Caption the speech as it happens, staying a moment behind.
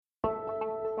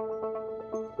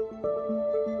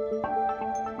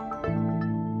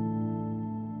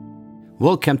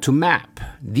Welcome to MAP,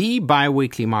 the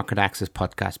bi-weekly market access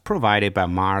podcast provided by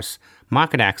Mars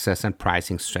Market Access and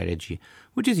Pricing Strategy,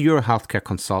 which is your healthcare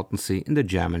consultancy in the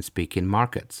German-speaking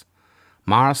markets.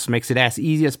 Mars makes it as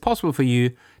easy as possible for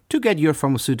you to get your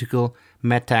pharmaceutical,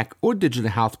 medtech, or digital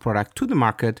health product to the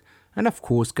market and, of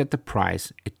course, get the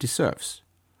price it deserves.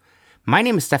 My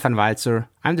name is Stefan Walzer.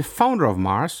 I'm the founder of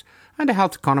Mars and a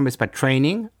health economist by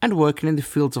training and working in the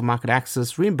fields of market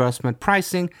access, reimbursement,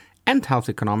 pricing, and health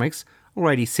economics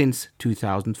already since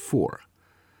 2004.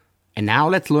 And now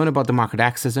let's learn about the market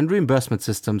access and reimbursement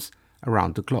systems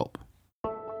around the globe.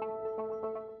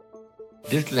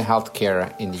 Digital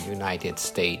healthcare in the United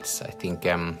States. I think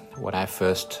when I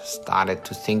first started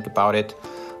to think about it,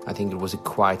 I think it was a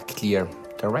quite clear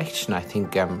direction. I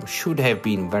think should have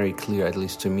been very clear, at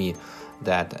least to me,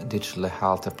 that digital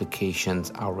health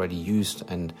applications are already used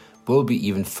and will be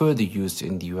even further used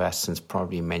in the US since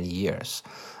probably many years.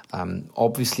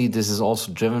 Obviously, this is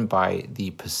also driven by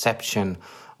the perception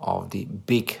of the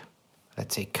big,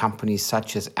 let's say, companies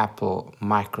such as Apple,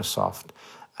 Microsoft,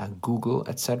 Google,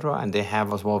 etc. And they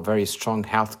have as well very strong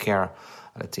healthcare,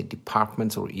 let's say,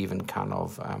 departments or even kind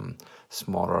of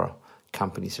smaller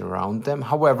companies around them.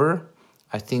 However,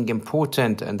 I think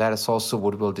important, and that is also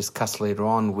what we'll discuss later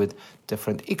on with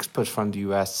different experts from the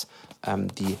US,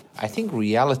 I think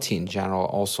reality in general,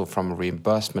 also from a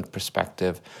reimbursement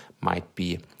perspective, might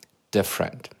be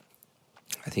different.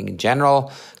 I think in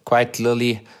general, quite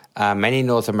clearly, many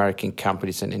North American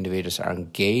companies and individuals are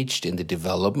engaged in the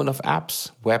development of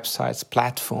apps, websites,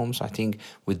 platforms, I think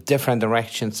with different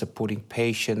directions, supporting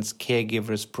patients,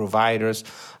 caregivers, providers.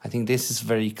 I think this is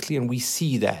very clear, and we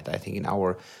see that, I think, in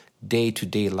our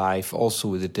day-to-day life, also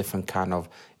with the different kind of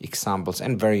examples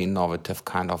and very innovative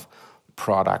kind of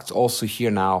products. Also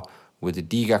here now with the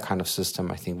DiGA kind of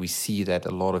system, I think we see that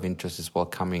a lot of interest is well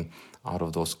coming out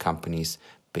of those companies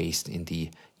based in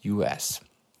the US.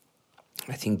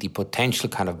 I think the potential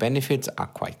kind of benefits are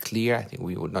quite clear. I think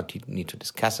we would not need to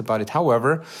discuss about it.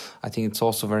 However, I think it's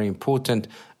also very important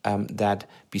that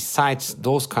besides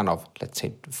those kind of, let's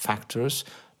say, factors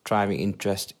driving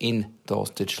interest in those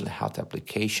digital health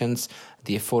applications,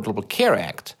 the Affordable Care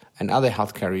Act and other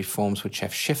healthcare reforms which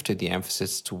have shifted the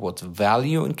emphasis towards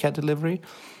value in care delivery,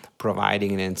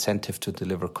 providing an incentive to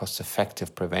deliver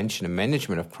cost-effective prevention and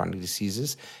management of chronic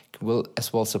diseases, will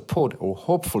as well support or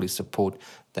hopefully support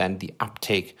then the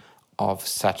uptake of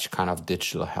such kind of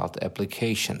digital health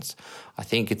applications. I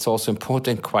think it's also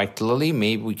important quite clearly,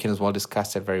 maybe we can as well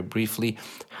discuss that very briefly,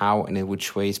 how and in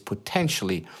which ways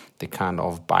potentially the kind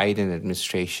of Biden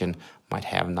administration might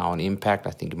have now an impact.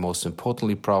 I think most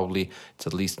importantly, probably, it's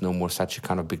at least no more such a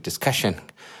kind of big discussion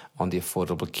on the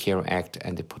Affordable Care Act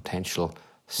and the potential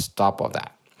stop of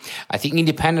that. I think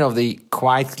independent of the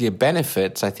quite clear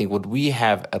benefits, I think what we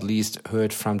have at least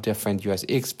heard from different US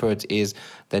experts is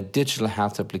that digital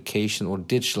health application or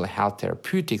digital health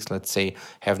therapeutics, let's say,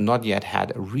 have not yet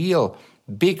had a real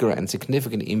bigger and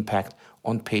significant impact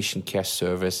on patient care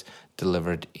service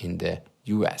delivered in the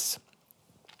US.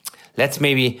 Let's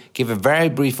maybe give a very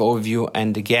brief overview,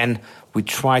 and again, we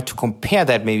try to compare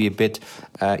that maybe a bit,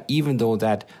 even though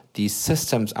that these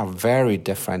systems are very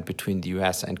different between the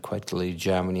US and quite clearly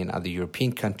Germany and other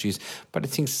European countries, but I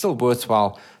think it's still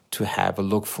worthwhile to have a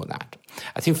look for that.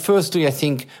 I think firstly, I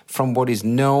think from what is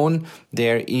known,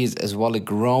 there is as well a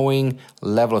growing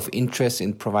level of interest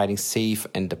in providing safe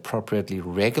and appropriately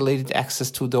regulated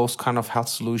access to those kind of health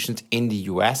solutions in the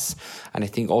US. And I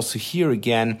think also here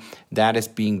again, that is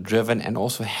being driven and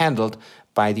also handled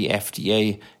by the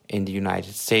FDA in the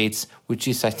United States, which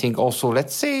is, I think, also,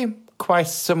 let's say, quite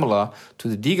similar to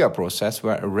the DiGA process,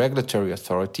 where a regulatory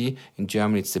authority, in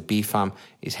Germany it's the BfArM,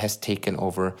 has taken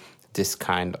over this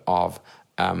kind of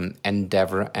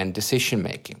endeavor and decision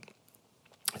making.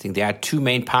 I think there are two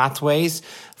main pathways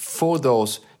for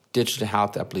those digital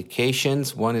health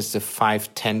applications. One is the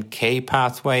 510K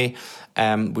pathway,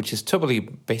 which is typically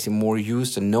basically more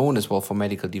used and known as well for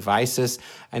medical devices.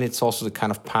 And it's also the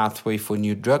kind of pathway for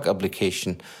new drug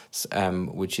applications,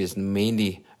 which is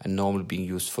mainly and normally being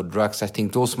used for drugs. I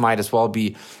think those might as well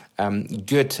be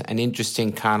good and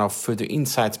interesting kind of further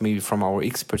insights maybe from our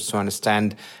experts to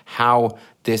understand how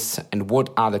this and what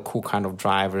are the core kind of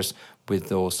drivers with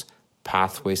those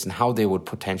pathways and how they would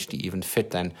potentially even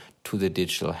fit then to the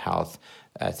digital health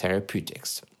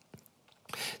therapeutics.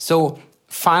 So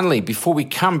Finally, before we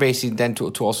come basically then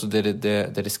to also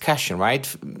the discussion,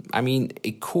 right? I mean,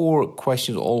 a core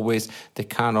question is always the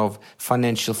kind of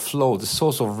financial flow, the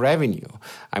source of revenue.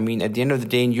 I mean, at the end of the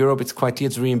day in Europe, it's quite clear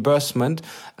it's reimbursement,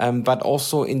 but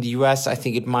also in the US, I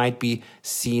think it might be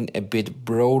seen a bit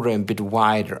broader and a bit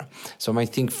wider. So I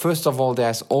think, first of all,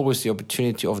 there's always the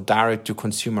opportunity of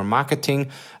direct-to-consumer marketing.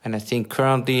 And I think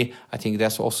currently,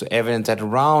 there's also evidence that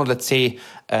around, let's say,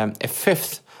 a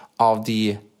fifth of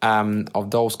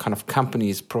those kind of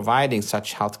companies providing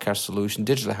such healthcare solutions,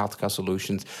 digital healthcare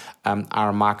solutions,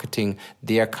 are marketing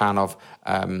their kind of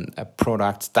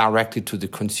products directly to the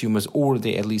consumers, or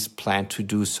they at least plan to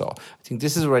do so. I think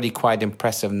this is already quite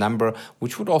impressive number,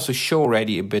 which would also show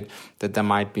already a bit that there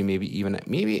might be maybe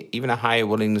even a higher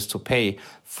willingness to pay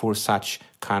for such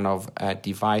kind of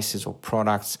devices or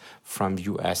products from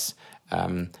US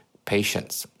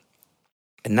patients.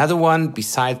 Another one,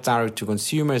 besides direct to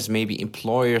consumers, maybe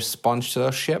employer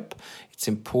sponsorship. It's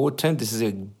important. This is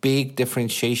a big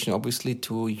differentiation, obviously,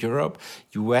 to Europe.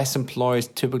 US employers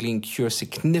typically incur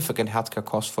significant healthcare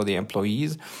costs for their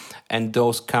employees. And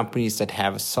those companies that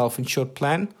have a self-insured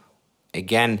plan,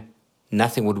 again,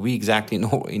 nothing what we exactly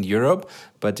know in Europe,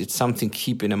 but it's something to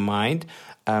keep in mind.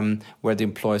 Where the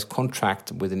employers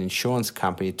contract with an insurance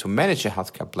company to manage a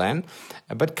healthcare plan,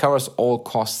 but covers all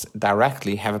costs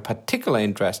directly, have a particular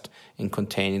interest in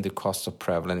containing the cost of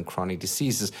prevalent and chronic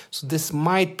diseases. So this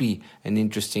might be an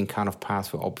interesting kind of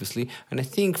pathway, obviously. And I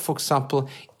think, for example,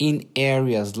 in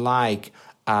areas like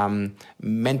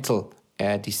mental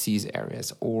disease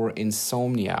areas or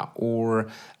insomnia or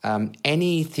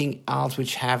anything else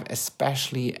which have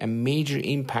especially a major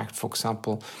impact, for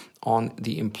example, on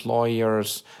the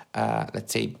employer's,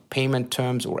 let's say, payment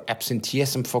terms or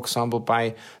absenteeism, for example,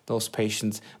 by those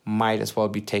patients might as well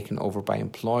be taken over by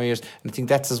employers. And I think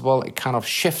that's as well a kind of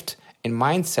shift in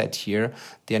mindset here.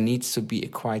 There needs to be a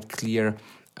quite clear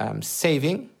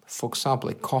saving, for example,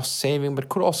 a cost saving, but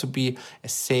could also be a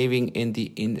saving in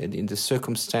the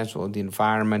circumstance or the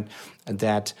environment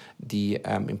that the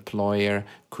employer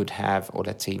could have, or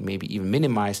let's say maybe even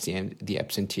minimize the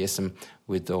absenteeism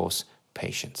with those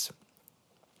patients.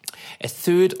 A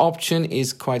third option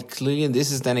is quite clear, and this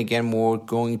is then again more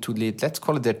going to lead, let's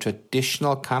call it the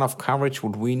traditional kind of coverage.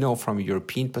 What we know from a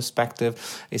European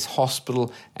perspective is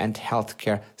hospital and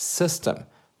healthcare system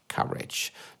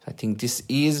coverage. So I think this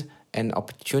is an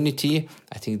opportunity.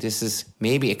 I think this is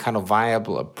maybe a kind of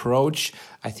viable approach.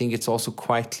 I think it's also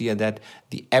quite clear that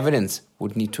the evidence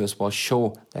would need to as well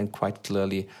show then quite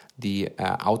clearly the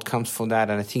outcomes for that.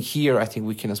 And I think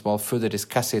we can as well further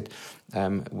discuss it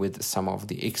with some of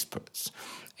the experts.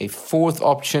 A fourth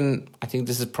option, I think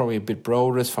this is probably a bit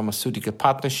broader, is pharmaceutical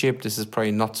partnership. This is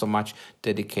probably not so much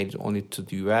dedicated only to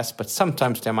the US, but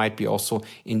sometimes there might be also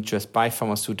interest by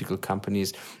pharmaceutical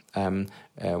companies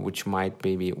which might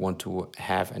maybe want to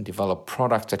have and develop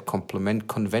products that complement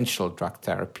conventional drug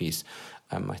therapies.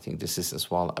 I think this is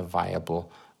as well a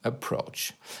viable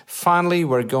approach. Finally,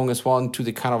 we're going as well into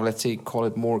the kind of, let's say, call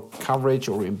it more coverage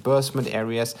or reimbursement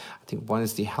areas. I think one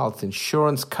is the health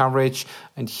insurance coverage.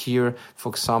 And here, for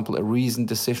example, a recent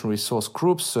Decision Resource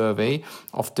Group survey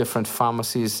of different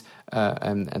pharmacies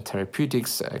and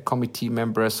therapeutics committee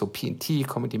members, so P&T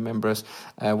committee members,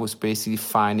 was basically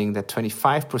finding that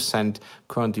 25%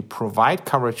 currently provide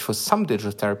coverage for some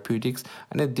digital therapeutics.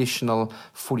 An additional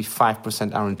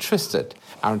 45% are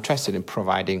interested in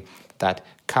providing that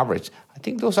coverage. I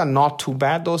think those are not too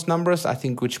bad, those numbers, I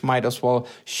think, which might as well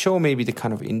show maybe the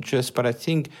kind of interest, but I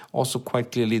think also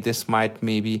quite clearly this might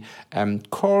maybe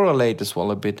correlate as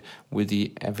well a bit with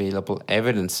the available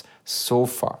evidence so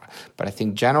far. But I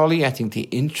think generally, I think the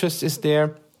interest is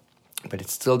there, but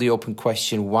it's still the open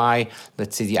question why,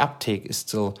 let's say, the uptake is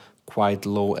still quite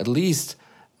low, at least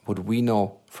what we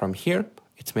know from here.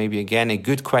 It's maybe, again, a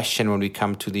good question when we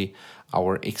come to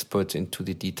our experts into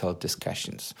the detailed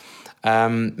discussions.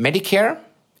 Medicare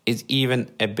is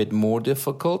even a bit more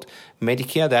difficult.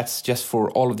 Medicare, that's just for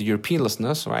all of the European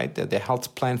listeners, right? The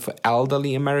health plan for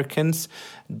elderly Americans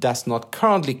does not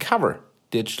currently cover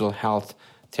digital health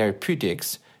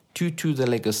therapeutics due to the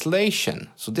legislation.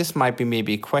 So this might be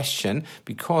maybe a question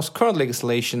because current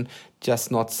legislation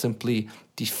does not simply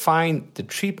define the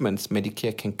treatments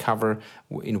Medicare can cover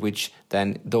in which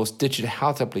then those digital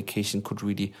health applications could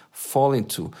really fall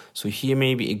into. So here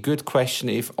may be a good question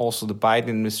if also the Biden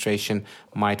administration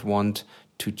might want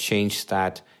to change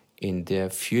that in the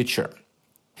future.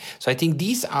 So I think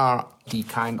these are the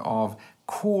kind of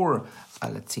core,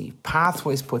 let's say,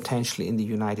 pathways potentially in the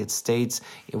United States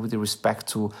with respect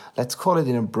to, let's call it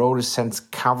in a broader sense,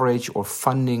 coverage or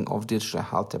funding of digital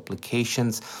health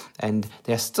applications. And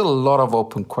there's still a lot of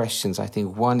open questions. I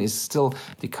think one is still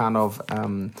the kind of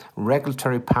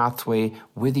regulatory pathway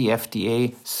with the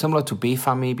FDA, similar to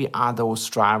BEFA maybe. Are those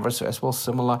drivers as well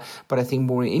similar? But I think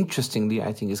more interestingly,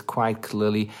 I think is quite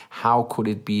clearly how could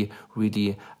it be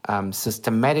really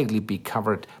systematically be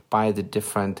covered by the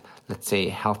different, let's say,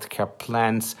 healthcare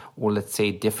plans, or let's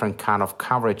say different kind of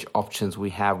coverage options we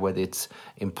have, whether it's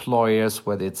employers,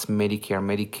 whether it's Medicare,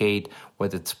 Medicaid,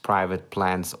 whether it's private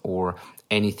plans or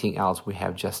anything else we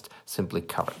have just simply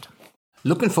covered.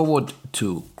 Looking forward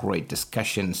to great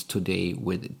discussions today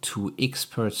with two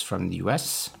experts from the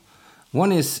US.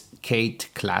 One is Kate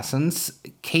Claessens.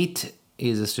 Kate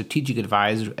is a strategic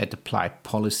advisor at Applied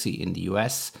Policy in the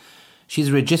US. She's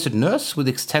a registered nurse with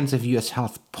extensive US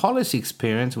health policy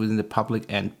experience within the public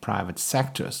and private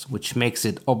sectors, which makes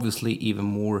it obviously even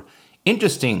more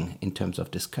interesting in terms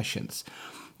of discussions.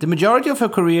 The majority of her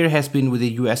career has been with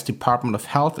the US Department of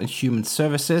Health and Human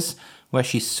Services, where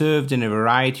she served in a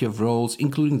variety of roles,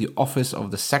 including the Office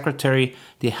of the Secretary,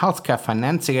 the Healthcare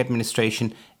Financing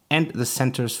Administration, and the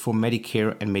Centers for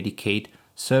Medicare and Medicaid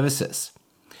Services.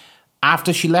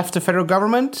 After she left the federal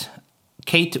government,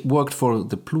 Kate worked for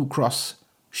the Blue Cross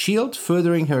Shield,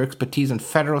 furthering her expertise on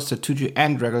federal, statutory,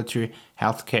 and regulatory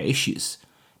healthcare issues.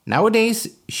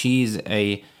 Nowadays, she is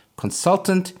a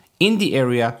consultant in the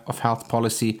area of health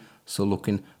policy, so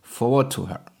looking forward to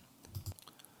her.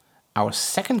 Our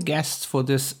second guest for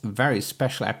this very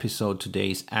special episode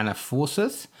today is Anna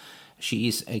Forsyth. She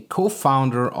is a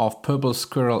co-founder of Purple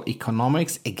Squirrel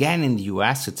Economics, again in the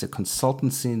US. It's a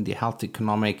consultancy in the health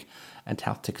economic and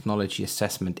health technology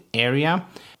assessment area.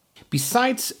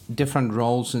 Besides different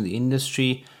roles in the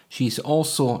industry, she is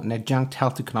also an adjunct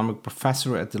health economic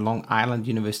professor at the Long Island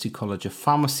University College of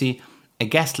Pharmacy, a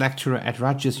guest lecturer at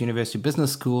Rutgers University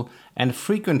Business School, and a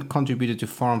frequent contributor to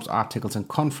forums, articles, and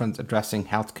conferences addressing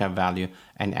healthcare value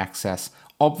and access,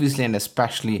 obviously and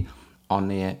especially on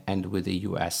the and with the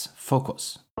US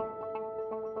focus.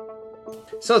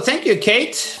 So thank you,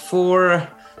 Kate, for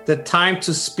the time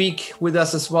to speak with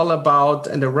us as well about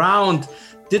and around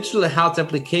digital health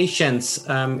applications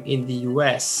in the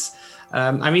US.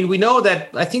 We know that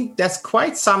I think there's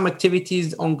quite some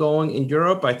activities ongoing in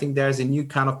Europe. I think there's a new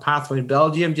kind of pathway in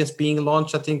Belgium just being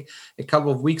launched, I think, a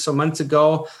couple of weeks or months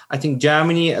ago. I think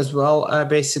Germany as well,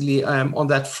 basically on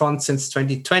that front since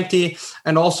 2020.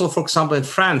 And also, for example, in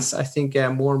France, I think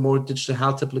more and more digital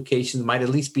health applications might at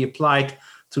least be applied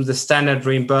through the standard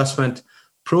reimbursement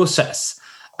process.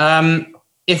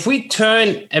 If we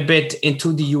turn a bit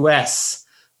into the US,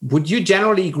 would you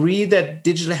generally agree that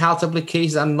digital health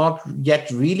applications are not yet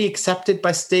really accepted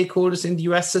by stakeholders in the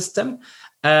US system?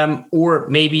 Or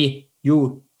maybe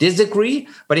you disagree,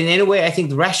 but in any way, I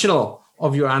think the rationale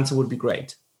of your answer would be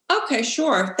great. Okay,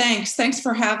 sure. Thanks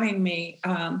for having me.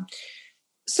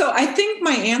 So I think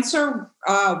my answer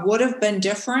would have been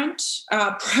different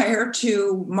prior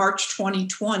to March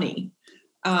 2020.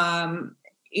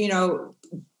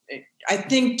 I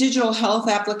think digital health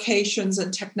applications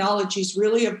and technologies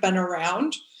really have been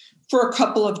around for a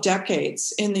couple of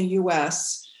decades in the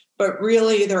US, but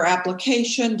really their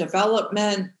application,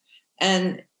 development,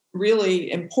 and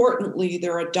really importantly,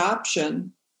 their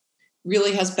adoption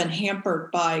really has been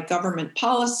hampered by government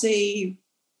policy,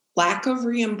 lack of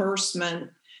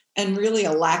reimbursement, and really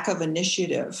a lack of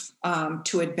initiative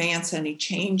to advance any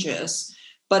changes.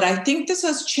 But I think this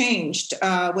has changed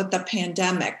with the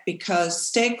pandemic because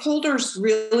stakeholders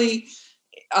really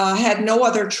had no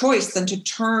other choice than to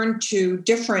turn to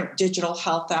different digital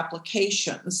health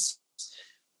applications.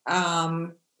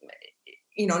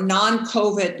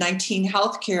 Non-COVID-19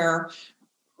 healthcare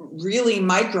really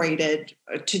migrated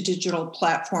to digital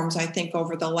platforms, I think,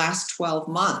 over the last 12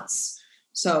 months.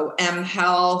 So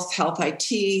mHealth, Health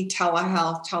IT,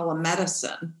 telehealth,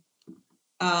 telemedicine.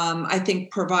 I think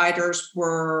providers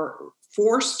were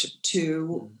forced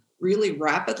to really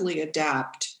rapidly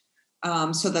adapt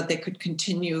so that they could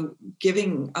continue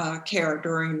giving care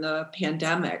during the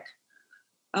pandemic.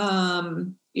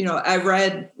 I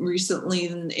read recently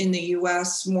in the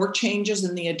US, more changes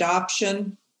in the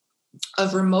adoption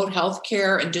of remote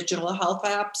healthcare and digital health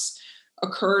apps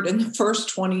occurred in the first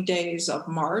 20 days of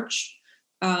March.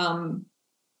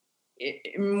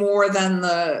 More than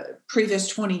the previous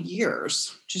 20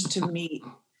 years, just to meet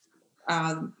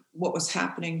what was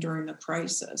happening during the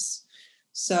crisis.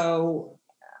 So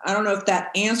I don't know if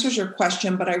that answers your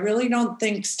question, but I really don't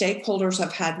think stakeholders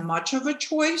have had much of a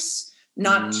choice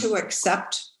not to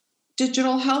accept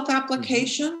digital health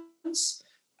applications.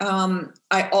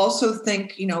 I also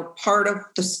think, part of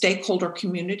the stakeholder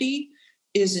community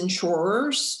is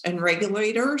insurers and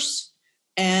regulators,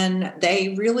 and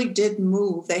they really did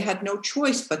move. They had no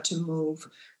choice but to move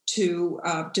to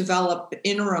develop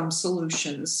interim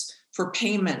solutions for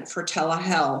payment, for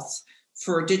telehealth,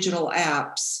 for digital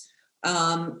apps,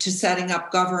 to setting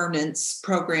up governance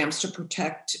programs to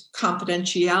protect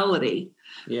confidentiality.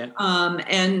 Yeah.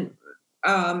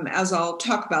 As I'll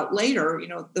talk about later,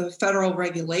 the federal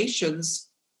regulations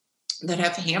that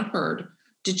have hampered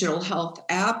digital health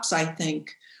apps, I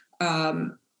think,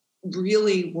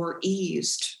 really were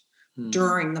eased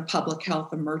during the public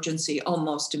health emergency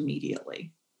almost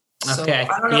immediately. So Okay.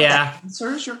 I don't know if that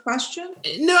answers your question.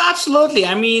 No, absolutely.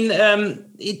 I mean,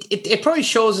 it probably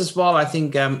shows as well, I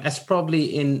think, as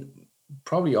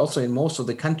probably also in most of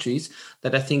the countries,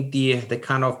 that I think the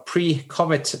kind of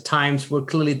pre-COVID times were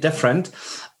clearly different.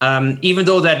 Even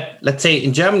though that, let's say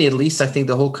in Germany, at least, I think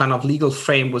the whole kind of legal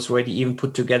frame was already even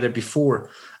put together before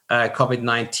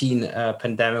COVID-19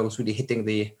 pandemic was really hitting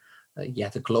the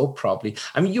globe probably.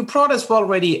 I mean, you brought as well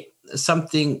already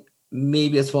something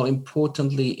maybe as well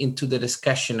importantly into the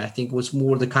discussion. I think was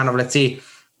more the kind of, let's say,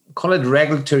 call it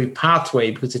regulatory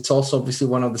pathway, because it's also obviously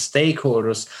one of the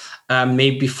stakeholders,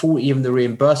 maybe before even the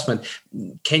reimbursement.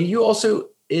 Can you also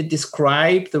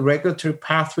describe the regulatory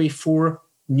pathway for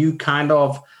new kind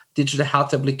of digital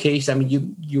health applications? I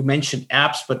mean, you mentioned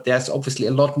apps, but there's obviously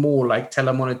a lot more like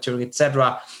telemonitoring,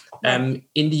 etc. In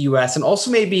the US, and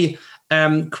also maybe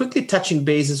quickly touching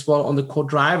base as well on the core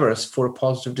drivers for a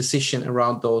positive decision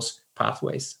around those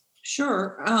pathways.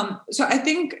 Sure. So I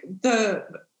think the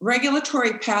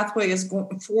regulatory pathway is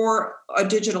for a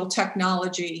digital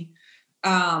technology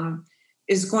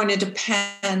is going to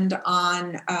depend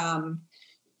on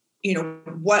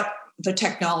what the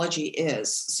technology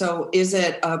is. So is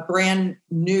it a brand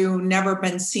new, never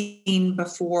been seen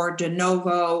before de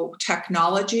novo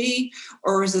technology,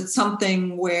 or is it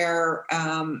something where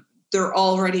there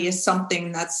already is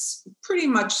something that's pretty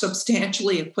much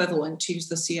substantially equivalent, to use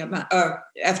the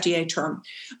FDA term.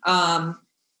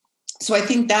 So I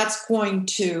think that's going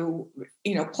to,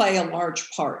 play a large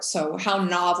part. So how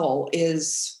novel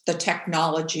is the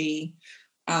technology?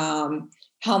 How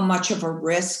much of a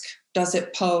risk does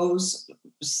it pose?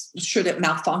 Should it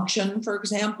malfunction, for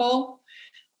example?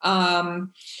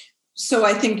 So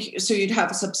I think, you'd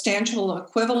have a substantial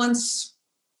equivalence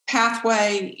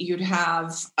pathway. You'd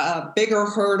have a bigger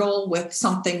hurdle with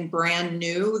something brand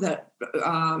new that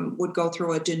would go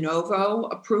through a de novo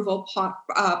approval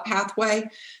pathway.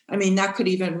 I mean, that could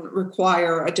even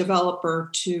require a developer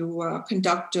to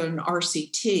conduct an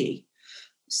RCT.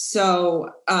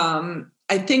 So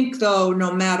I think, though,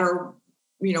 no matter,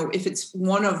 if it's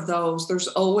one of those, there's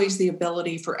always the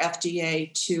ability for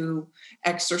FDA to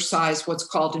exercise what's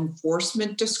called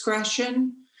enforcement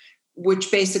discretion,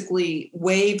 which basically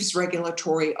waives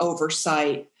regulatory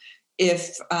oversight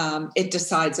if it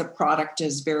decides a product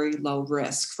is very low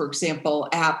risk. For example,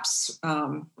 apps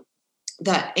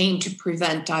that aim to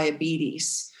prevent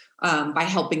diabetes by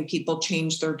helping people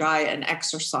change their diet and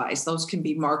exercise, those can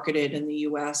be marketed in the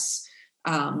US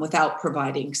without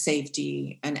providing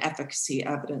safety and efficacy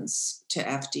evidence to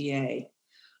FDA.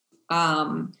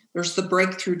 There's the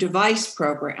Breakthrough Device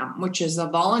Program, which is a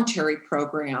voluntary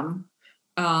program.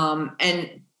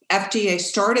 And FDA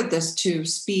started this to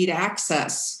speed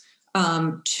access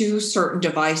to certain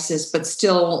devices, but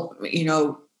still,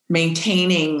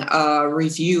 maintaining a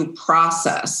review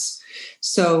process.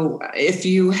 So if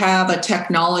you have a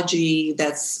technology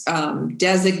that's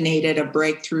designated a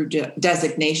breakthrough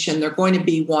designation, they're going to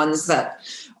be ones that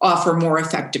offer more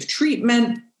effective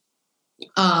treatment,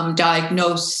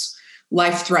 diagnose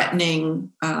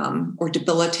life-threatening or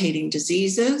debilitating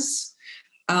diseases.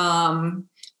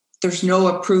 There's no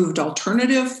approved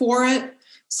alternative for it,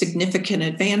 significant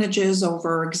advantages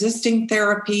over existing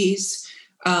therapies.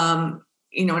 And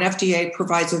FDA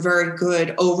provides a very good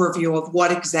overview of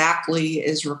what exactly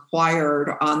is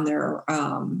required on their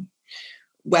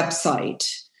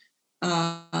website.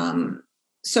 And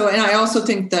I also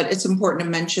think that it's important to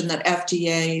mention that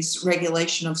FDA's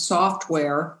regulation of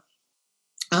software,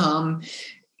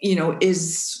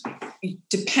 is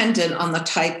dependent on the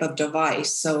type of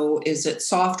device. So is it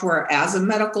software as a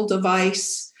medical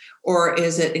device, or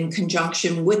is it in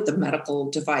conjunction with the medical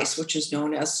device, which is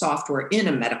known as software in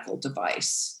a medical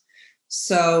device?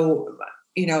 So,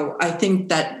 I think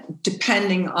that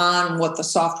depending on what the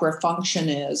software function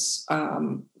is,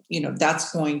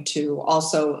 that's going to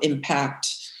also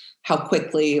impact how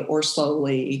quickly or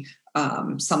slowly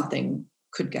something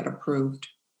could get approved.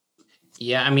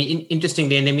 Yeah, I mean,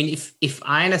 interestingly, and I mean, if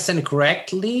I understand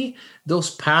correctly,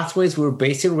 those pathways were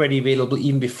basically already available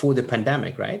even before the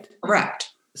pandemic, right? Correct.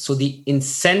 So the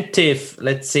incentive,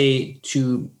 let's say,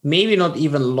 to maybe not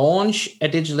even launch a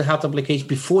digital health application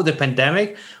before the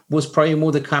pandemic was probably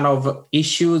more the kind of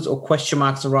issues or question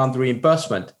marks around the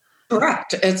reimbursement.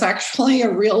 Correct. It's actually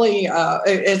a really,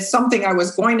 it's something I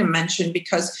was going to mention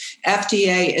because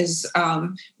FDA is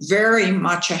very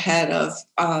much ahead of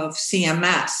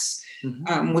CMS,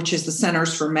 which is the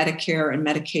Centers for Medicare and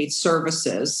Medicaid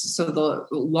Services. So the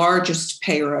largest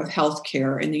payer of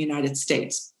healthcare in the United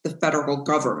States, the federal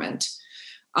government.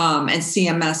 And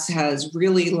CMS has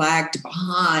really lagged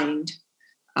behind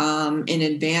in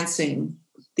advancing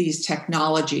these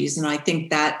technologies. And I think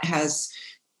that has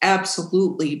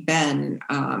absolutely been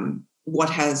what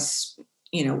has,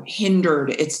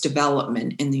 hindered its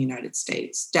development in the United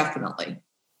States. Definitely.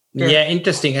 Yeah,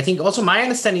 interesting. I think also my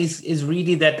understanding is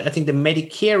really that I think the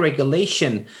Medicare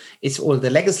regulation or the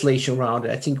legislation around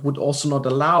it, I think would also not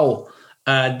allow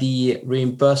the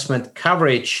reimbursement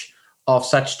coverage of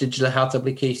such digital health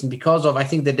application because of, I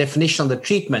think, the definition of the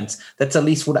treatments. That's at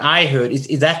least what I heard.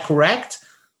 Is that correct?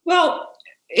 Well,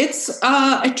 it's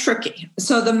tricky.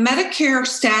 So the Medicare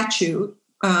statute,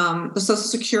 the Social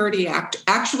Security Act,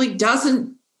 actually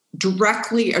doesn't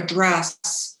directly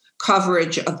address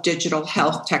coverage of digital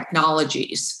health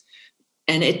technologies.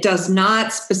 And it does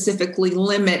not specifically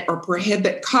limit or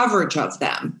prohibit coverage of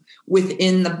them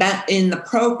within the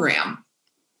program.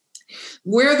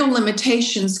 Where the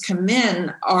limitations come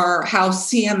in are how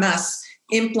CMS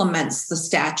implements the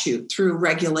statute through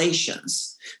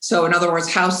regulations. So in other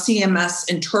words, how CMS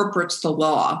interprets the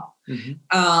law.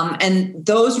 And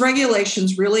those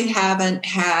regulations really haven't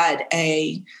had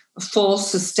a full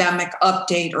systemic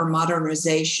update or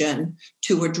modernization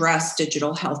to address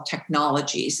digital health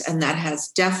technologies. And that has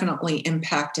definitely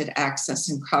impacted access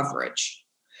and coverage.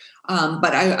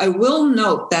 But I will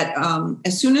note that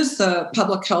as soon as the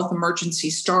public health emergency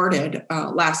started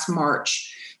last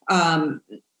March,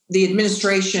 the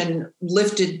administration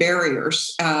lifted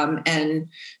barriers and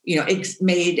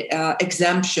made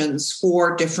exemptions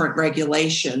for different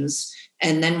regulations.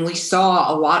 And then we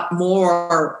saw a lot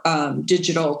more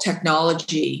digital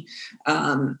technology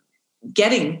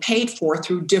getting paid for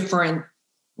through different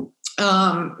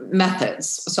methods,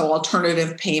 so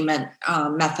alternative payment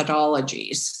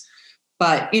methodologies.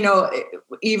 But,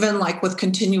 even like with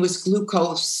continuous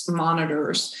glucose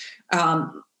monitors,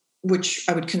 which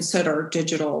I would consider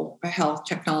digital health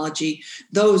technology,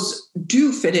 those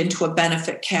do fit into a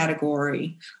benefit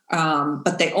category,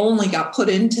 but they only got put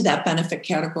into that benefit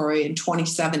category in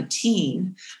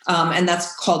 2017, and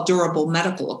that's called durable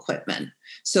medical equipment.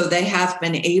 So they have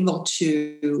been able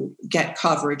to get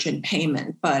coverage and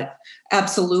payment, but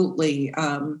absolutely,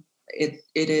 it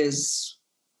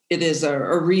is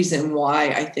a reason why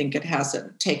I think it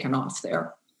hasn't taken off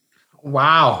there.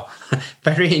 Wow.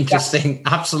 Very interesting.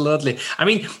 Yeah. Absolutely. I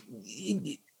mean,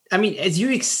 as you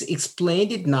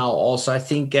explained it now also, I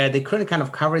think the current kind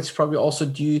of coverage is probably also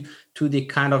due to the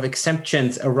kind of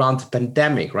exemptions around the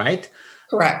pandemic, right?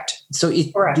 Correct. So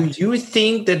do you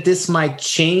think that this might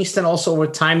change then also over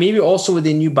time, maybe also with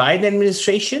the new Biden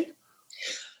administration?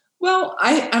 Well,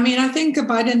 I think the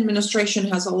Biden administration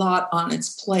has a lot on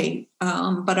its plate,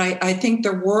 but I think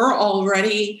there were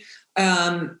already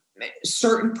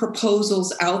certain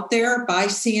proposals out there by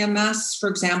CMS. For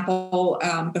example,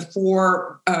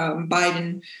 before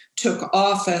Biden took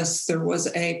office, there was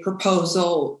a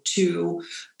proposal to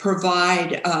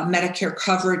provide Medicare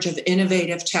coverage of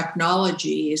innovative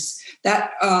technologies.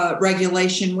 That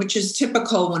regulation, which is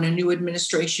typical when a new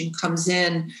administration comes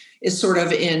in, is sort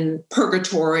of in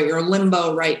purgatory or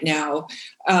limbo right now.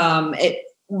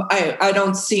 I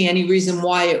don't see any reason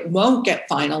why it won't get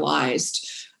finalized.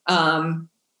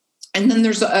 And then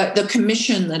there's the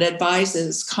commission that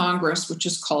advises Congress, which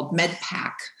is called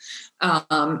MedPAC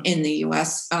in the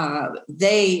U.S.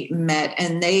 They met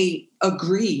and they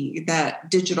agree that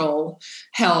digital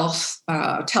health,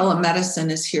 telemedicine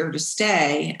is here to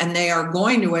stay, and they are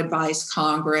going to advise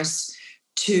Congress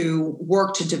to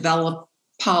work to develop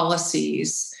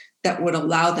policies that would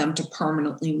allow them to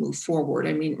permanently move forward.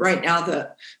 I mean, right now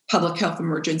the public health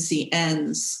emergency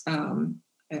ends,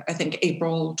 I think,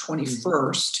 April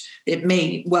 21st. It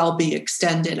may well be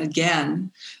extended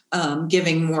again,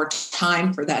 giving more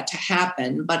time for that to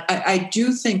happen. But I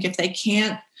do think if they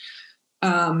can't,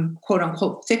 quote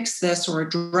unquote, fix this or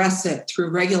address it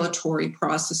through regulatory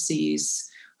processes,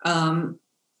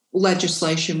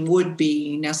 legislation would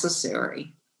be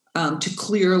necessary to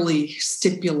clearly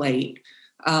stipulate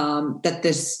that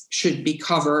this should be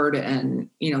covered, and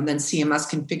then CMS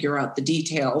can figure out the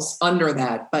details under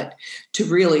that, but to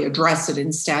really address it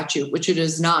in statute, which it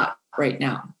is not right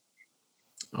now.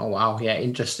 Oh, wow. Yeah,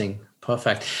 interesting.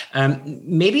 Perfect.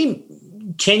 Maybe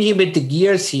changing a bit the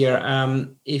gears here,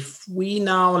 if we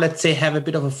now, let's say, have a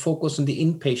bit of a focus on the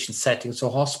inpatient setting, so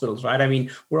hospitals, right? I mean,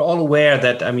 we're all aware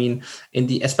that,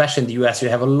 especially in the US, you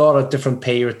have a lot of different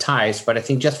payer types. But I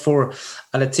think just for,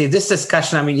 let's say, this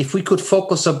discussion, if we could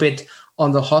focus a bit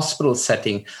on the hospital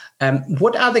setting,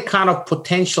 what are the kind of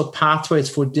potential pathways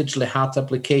for digital health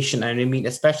application? And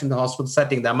especially in the hospital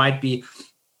setting, there might be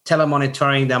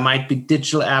telemonitoring, there might be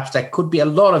digital apps, there could be a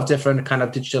lot of different kind of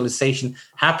digitalization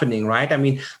happening,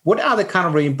 right? What are the kind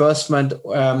of reimbursement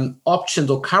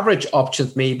options or coverage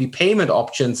options, maybe payment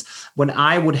options, when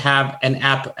I would have an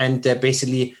app and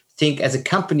basically think as a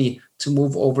company to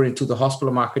move over into the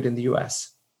hospital market in the US?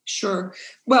 Sure.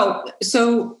 Well,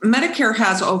 so Medicare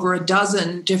has over a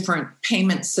dozen different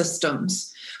payment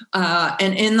systems.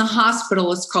 And in the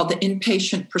hospital, it's called the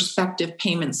Inpatient Prospective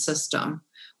Payment System,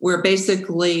 where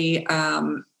basically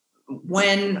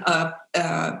when a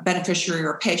beneficiary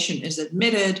or patient is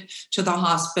admitted to the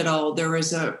hospital, there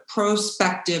is a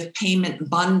prospective payment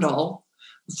bundle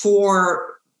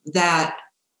for that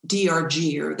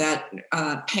DRG or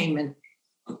that payment,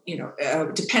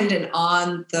 dependent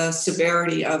on the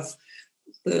severity of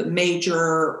the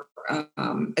major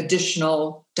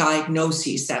additional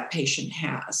diagnoses that patient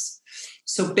has.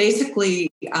 So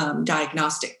basically,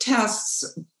 diagnostic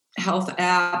tests, health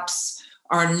apps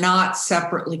are not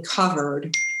separately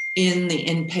covered in the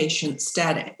inpatient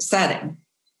setting.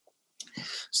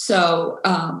 So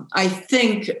I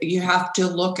think you have to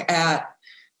look at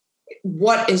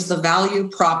what is the value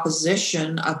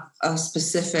proposition of a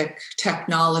specific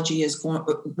technology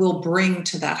will bring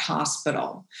to that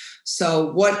hospital.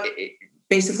 So what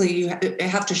basically you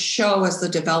have to show as the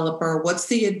developer, what's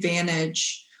the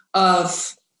advantage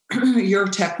of your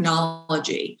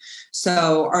technology?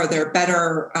 So are there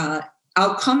better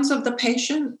outcomes of the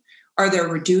patient? Are there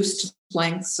reduced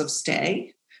lengths of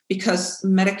stay? Because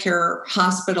Medicare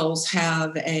hospitals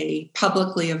have a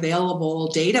publicly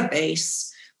available database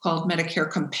called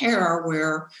Medicare Compare,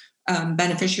 where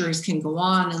beneficiaries can go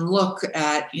on and look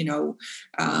at,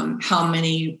 how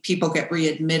many people get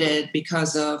readmitted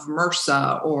because of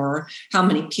MRSA, or how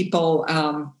many people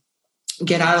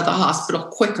get out of the hospital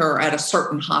quicker at a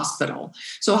certain hospital.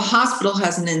 So a hospital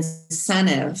has an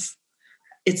incentive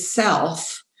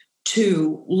itself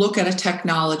to look at a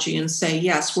technology and say,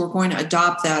 yes, we're going to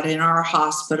adopt that in our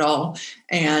hospital.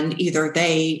 And either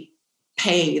they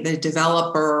pay the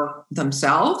developer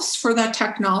themselves for that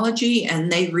technology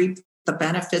and they reap the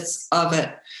benefits of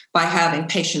it by having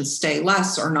patients stay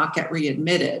less or not get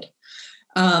readmitted.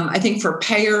 I think for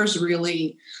payers,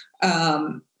 really,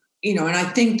 and I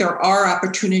think there are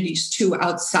opportunities too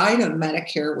outside of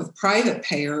Medicare with private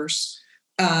payers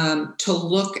to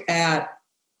look at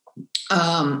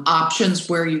options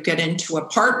where you get into a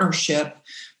partnership,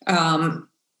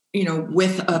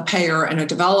 with a payer and a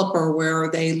developer, where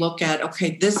they look at,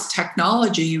 okay, this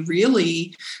technology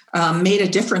really made a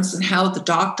difference in how the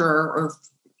doctor or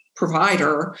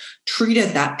provider treated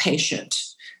that patient.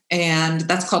 And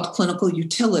that's called clinical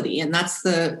utility. And that's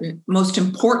the most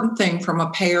important thing from a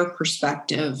payer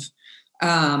perspective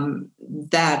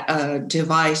that a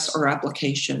device or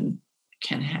application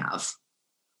can have.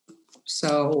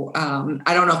 So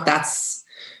I don't know if that's,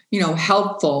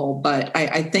 helpful, but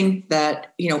I think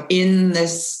that, in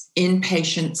this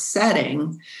inpatient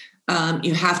setting,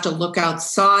 you have to look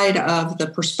outside of the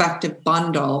prospective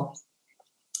bundle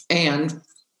and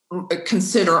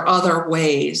consider other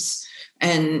ways.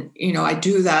 And, I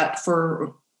do that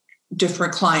for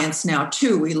different clients now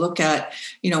too. We look at,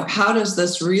 how does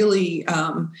this really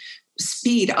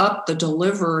speed up the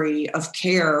delivery of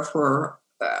care for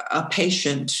a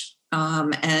patient?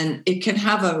 And it can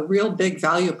have a real big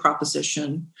value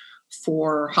proposition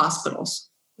for hospitals.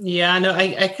 Yeah, no,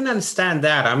 I can understand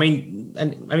that.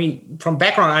 From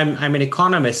background, I'm an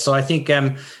economist, so I think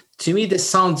to me this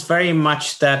sounds very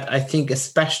much that I think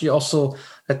especially also,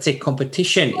 let's say,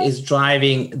 competition is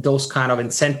driving those kind of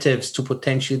incentives to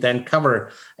potentially then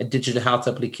cover a digital health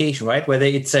application, right? Whether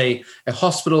it's a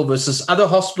hospital versus other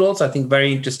hospitals. I think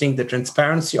very interesting, the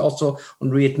transparency also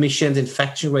on readmissions,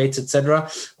 infection rates,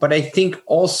 etc. But I think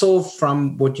also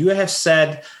from what you have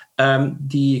said,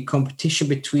 the competition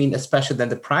between especially then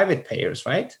the private payers,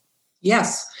 right?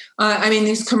 Yes.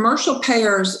 These commercial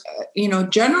payers,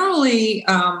 generally,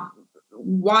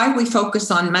 why we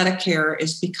focus on Medicare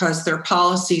is because their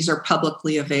policies are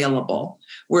publicly available,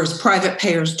 whereas private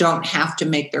payers don't have to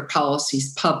make their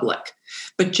policies public.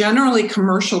 But generally,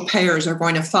 commercial payers are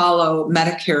going to follow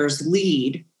Medicare's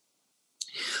lead.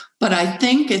 But I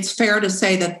think it's fair to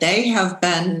say that they have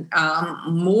been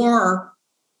more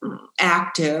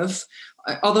active,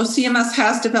 although CMS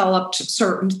has developed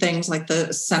certain things like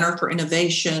the Center for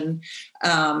Innovation.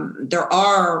 There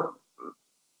are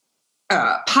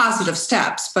positive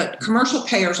steps, but commercial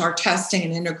payers are testing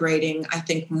and integrating, I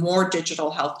think, more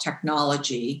digital health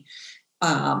technology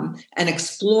and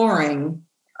exploring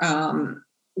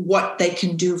what they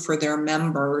can do for their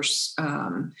members,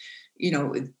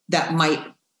 that might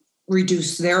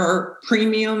reduce their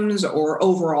premiums or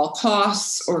overall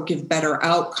costs or give better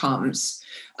outcomes.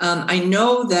 I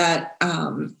know that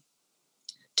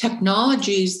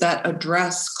technologies that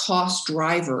address cost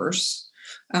drivers,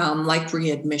 like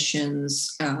readmissions,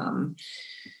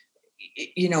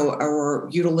 or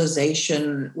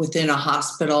utilization within a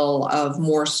hospital of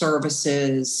more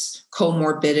services,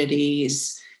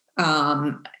 comorbidities,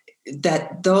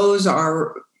 that those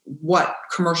are what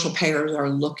commercial payers are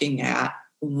looking at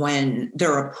when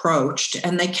they're approached,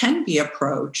 and they can be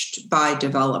approached by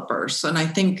developers. And I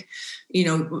think,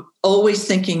 always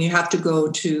thinking you have to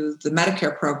go to the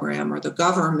Medicare program or the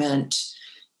government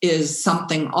is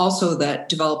something also that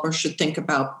developers should think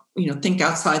about, think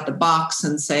outside the box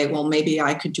and say, well, maybe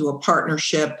I could do a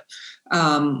partnership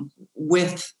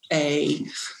with a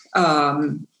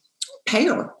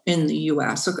payer in the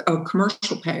US, a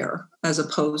commercial payer, as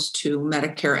opposed to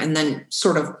Medicare, and then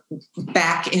sort of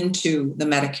back into the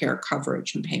Medicare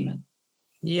coverage and payment.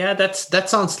 Yeah, that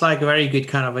sounds like a very good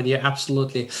kind of idea.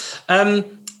 Absolutely.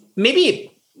 Maybe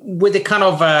with the kind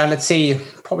of, let's say,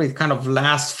 probably kind of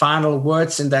last final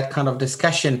words in that kind of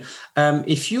discussion,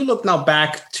 if you look now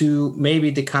back to maybe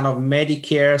the kind of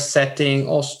Medicare setting,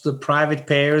 also the private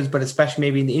payers, but especially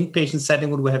maybe in the inpatient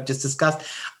setting, what we have just discussed,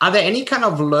 are there any kind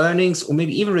of learnings or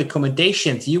maybe even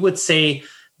recommendations you would say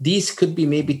these could be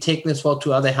maybe taken as well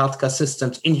to other healthcare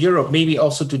systems in Europe, maybe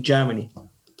also to Germany?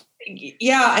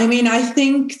 Yeah, I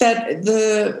think that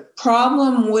the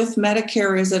problem with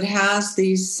Medicare is it has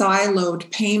these siloed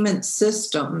payment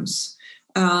systems.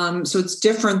 So it's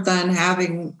different than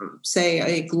having, say,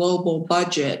 a global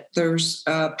budget. There's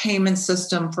a payment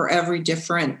system for every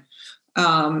different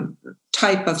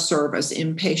type of service: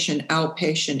 inpatient,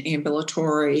 outpatient,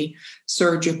 ambulatory,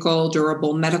 surgical,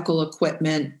 durable medical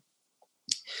equipment,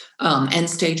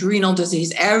 end-stage renal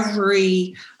disease,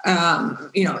 every,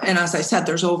 and as I said,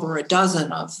 there's over a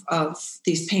dozen of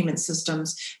these payment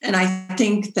systems. And I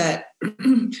think that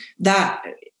that,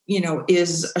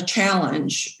 is a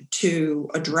challenge to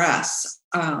address.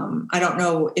 I don't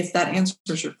know if that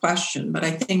answers your question, but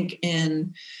I think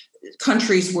in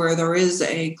countries where there is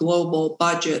a global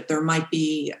budget, there might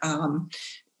be,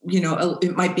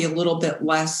 it might be a little bit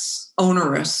less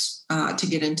onerous to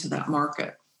get into that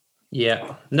market.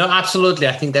 Yeah, no, absolutely.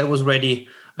 I think that was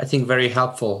very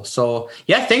helpful. So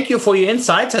yeah, thank you for your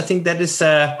insights. I think that is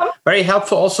very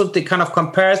helpful. Also the kind of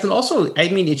comparison. Also,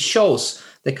 it shows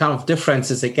the kind of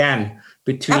differences again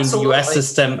between Absolutely. the US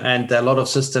system and a lot of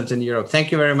systems in Europe. Thank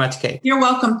you very much, Kate. You're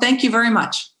welcome. Thank you very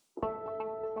much.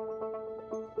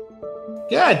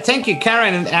 Good. Thank you,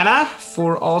 Karen and Anna,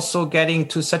 for also getting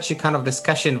to such a kind of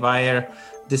discussion via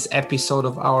this episode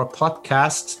of our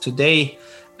podcast today.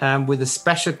 With a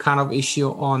special kind of issue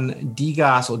on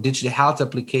DiGAs or digital health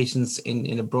applications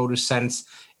in a broader sense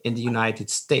in the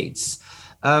United States.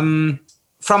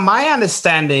 From my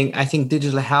understanding, I think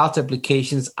digital health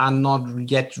applications are not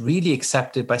yet really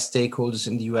accepted by stakeholders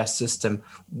in the US system.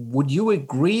 Would you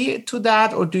agree to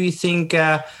that, or do you think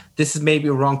this is maybe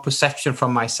a wrong perception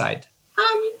from my side?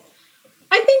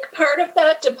 I think part of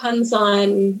that depends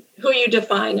on who you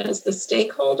define as the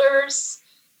stakeholders.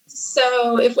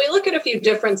 So if we look at a few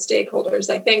different stakeholders,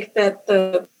 I think that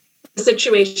the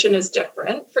situation is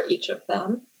different for each of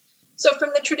them. So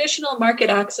from the traditional market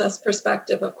access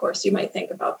perspective, of course, you might think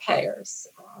about payers.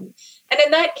 And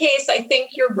in that case, I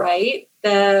think you're right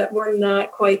that we're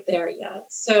not quite there yet.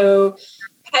 So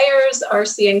payers are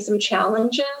seeing some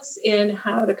challenges in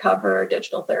how to cover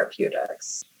digital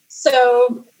therapeutics.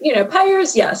 So,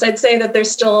 payers, yes, I'd say that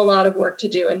there's still a lot of work to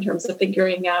do in terms of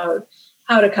figuring out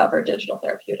how to cover digital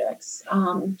therapeutics.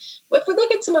 If we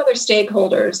look at some other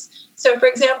stakeholders, so for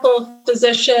example,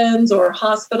 physicians or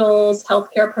hospitals,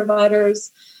 healthcare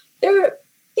providers, they're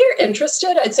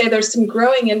interested. I'd say there's some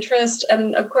growing interest.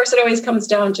 And of course, it always comes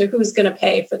down to who's going to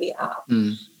pay for the app.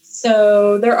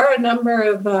 So there are a number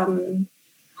of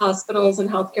hospitals and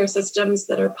healthcare systems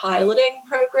that are piloting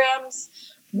programs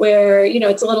where,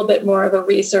 it's a little bit more of a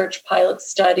research pilot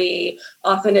study.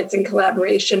 Often it's in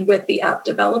collaboration with the app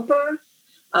developer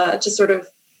to sort of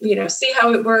see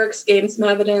how it works, gain some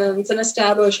evidence, and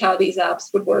establish how these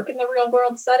apps would work in the real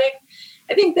world setting.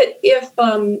 I think that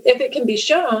if it can be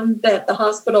shown that the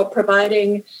hospital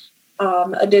providing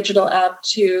a digital app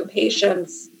to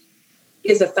patients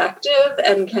is effective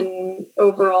and can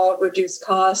overall reduce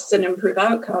costs and improve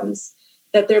outcomes,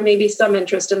 that there may be some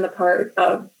interest in the part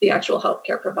of the actual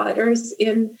healthcare providers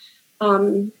in,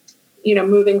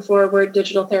 moving forward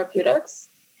digital therapeutics.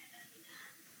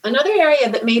 Another area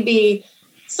that may be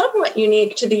somewhat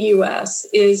unique to the U.S.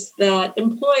 is that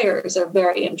employers are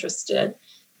very interested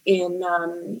in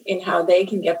how they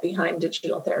can get behind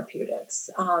digital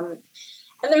therapeutics. And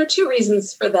there are two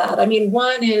reasons for that. I mean,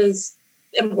 one is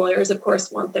employers, of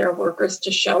course, want their workers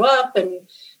to show up and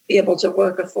be able to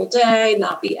work a full day,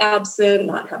 not be absent,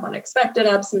 not have unexpected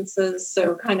absences.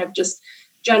 So kind of just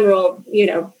general,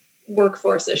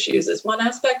 workforce issues is one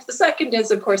aspect. The second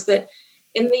is, of course, that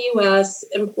in the U.S.,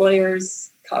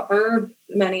 employers cover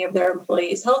many of their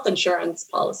employees' health insurance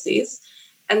policies.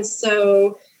 And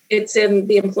so it's in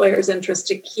the employer's interest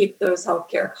to keep those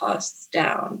healthcare costs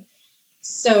down.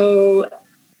 So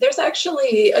there's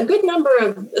actually a good number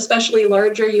of especially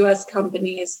larger U.S.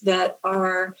 companies that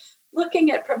are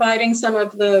looking at providing some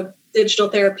of the digital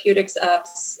therapeutics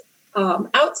apps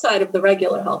outside of the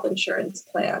regular health insurance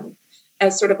plan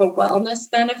as sort of a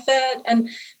wellness benefit. And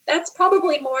that's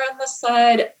probably more on the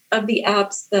side of the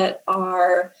apps that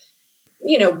are,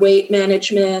 weight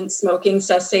management, smoking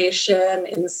cessation,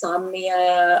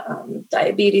 insomnia,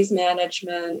 diabetes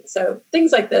management. So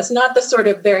things like this, not the sort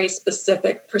of very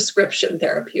specific prescription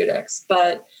therapeutics,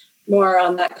 but more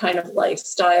on that kind of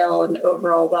lifestyle and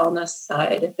overall wellness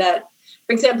side. That,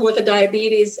 for example, if a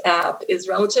diabetes app is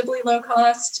relatively low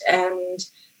cost and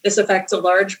this affects a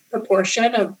large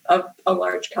proportion of a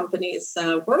large company's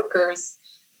workers,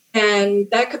 and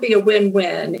that could be a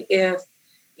win-win if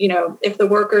the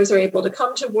workers are able to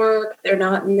come to work, they're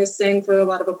not missing for a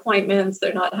lot of appointments,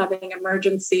 they're not having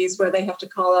emergencies where they have to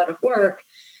call out of work,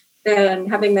 then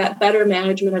having that better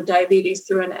management of diabetes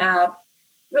through an app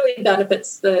really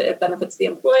benefits the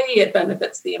employee, it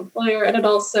benefits the employer, and it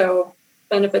also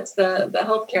benefits the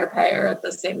healthcare payer at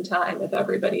the same time if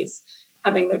everybody's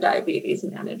having their diabetes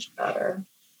managed better.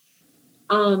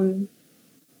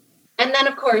 And then,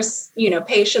 of course,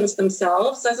 patients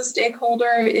themselves as a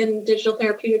stakeholder in digital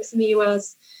therapeutics in the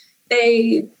U.S.,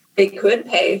 they could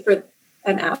pay for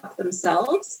an app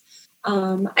themselves.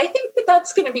 I think that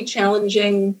that's going to be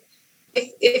challenging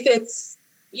if it's,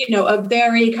 a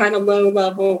very kind of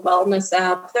low-level wellness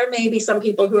app. There may be some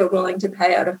people who are willing to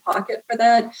pay out of pocket for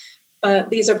that, but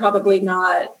these are probably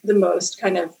not the most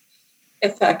kind of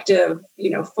effective,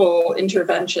 full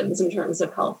interventions in terms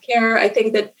of healthcare. I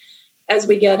think that as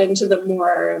we get into the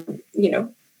more,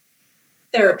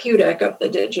 therapeutic of the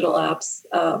digital apps,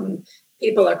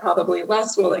 people are probably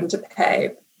less willing to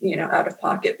pay, out of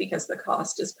pocket because the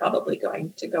cost is probably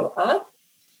going to go up.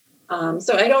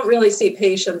 So I don't really see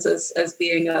patients as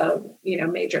being a,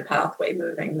 major pathway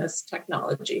moving this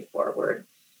technology forward.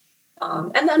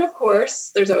 And then, of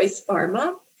course, there's always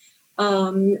pharma.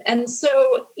 And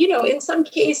so, in some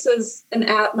cases, an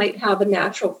app might have a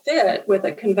natural fit with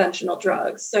a conventional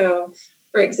drug. So,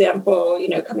 for example,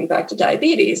 coming back to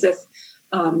diabetes, if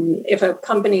a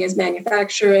company is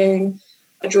manufacturing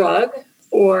a drug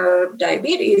for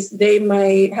diabetes, they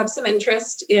might have some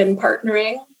interest in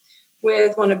partnering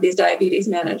with one of these diabetes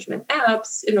management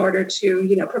apps in order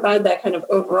to, provide that kind of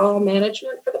overall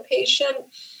management for the patient.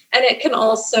 And it can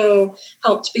also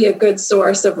help to be a good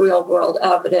source of real-world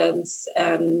evidence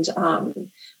and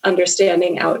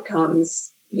understanding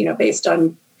outcomes, based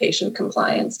on patient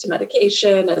compliance to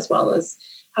medication, as well as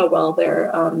how well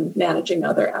they're managing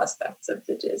other aspects of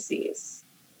the disease.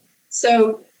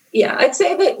 So, yeah, I'd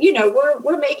say that,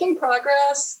 we're making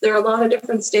progress. There are a lot of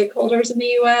different stakeholders in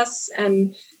the U.S.,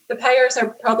 and the payers are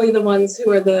probably the ones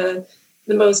who are the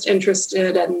most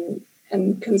interested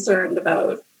and concerned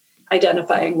about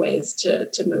identifying ways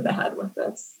to move ahead with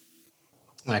this.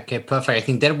 Okay, perfect. I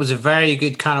think that was a very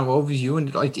good kind of overview.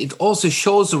 And it also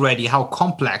shows already how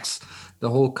complex the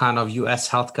whole kind of US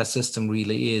healthcare system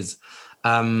really is.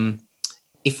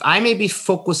 If I maybe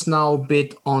focus now a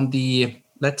bit on the,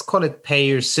 let's call it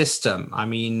payer system. I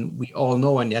mean, we all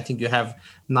know, and I think you have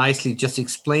nicely just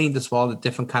explained as well, the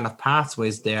different kind of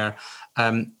pathways there.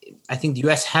 I think the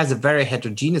US has a very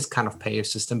heterogeneous kind of payer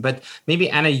system, but maybe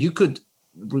Anna, you could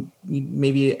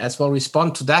maybe as well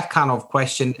respond to that kind of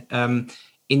question.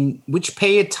 In which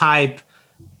payer type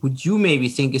would you maybe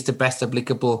think is the best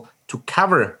applicable to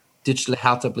cover digital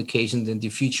health applications in the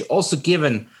future, also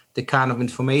given the kind of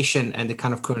information and the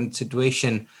kind of current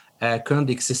situation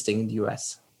currently existing in the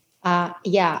US?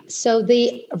 So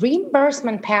the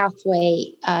reimbursement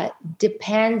pathway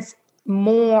depends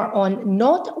more on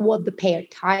not what the payer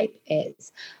type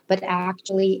is, but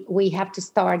actually we have to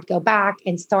go back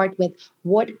and start with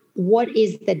what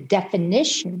is the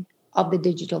definition of the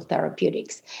digital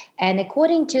therapeutics. And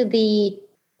according to the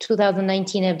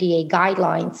 2019 FDA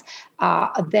guidelines,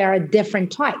 there are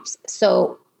different types.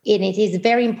 So and it is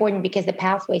very important because the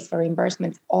pathways for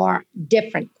reimbursements are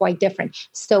different, quite different.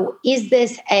 So is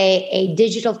this a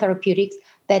digital therapeutics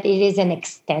that it is an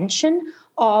extension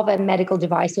of a medical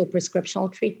device or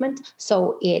prescriptional treatment?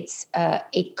 So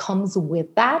it comes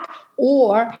with that?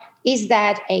 Or is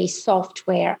that a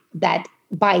software that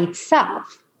by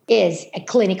itself is a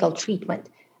clinical treatment?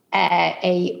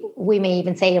 We may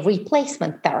even say a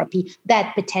replacement therapy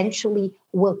that potentially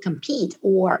will compete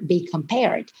or be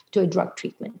compared to a drug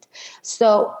treatment.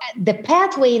 So the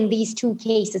pathway in these two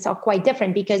cases are quite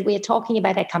different because we are talking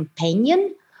about a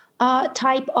companion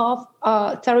type of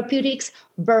therapeutics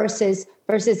versus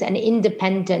an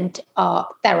independent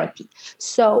therapy.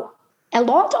 So a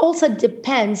lot also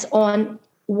depends on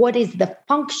what is the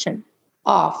function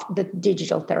of the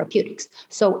digital therapeutics.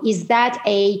 So is that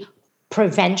a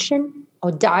prevention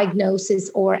or diagnosis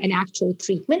or an actual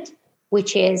treatment,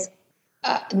 which is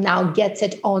now gets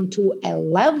it onto a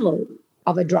level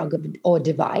of a drug or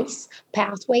device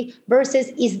pathway, versus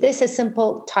is this a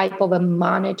simple type of a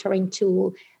monitoring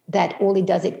tool that all it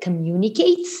does, it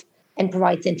communicates and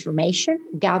provides information,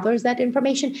 gathers that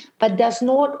information, but does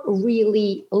not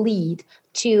really lead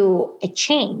to a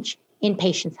change in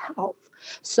patient's health.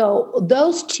 So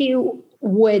those two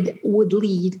would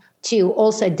lead to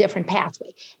also a different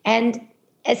pathway. And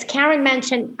as Karen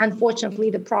mentioned, unfortunately,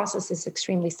 the process is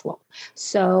extremely slow.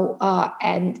 So,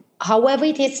 and however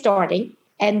it is starting,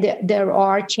 and there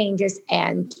are changes,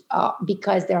 and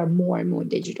because there are more and more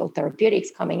digital therapeutics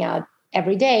coming out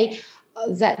every day,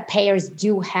 that payers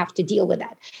do have to deal with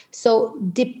that. So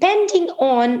depending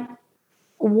on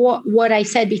what I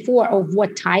said before of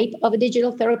what type of a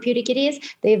digital therapeutic it is,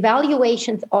 the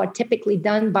evaluations are typically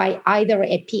done by either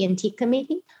a P&T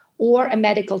committee or a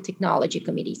medical technology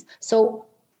committees. So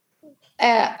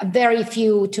very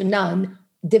few to none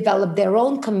develop their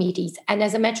own committees. And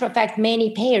as a matter of fact, many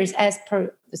payers, as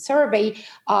per the survey,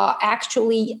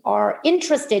 actually are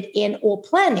interested in or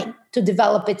planning to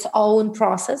develop its own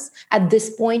process at this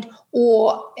point,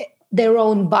 or their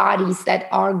own bodies that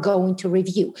are going to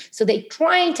review. So they're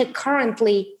trying to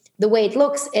currently, the way it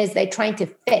looks is they're trying to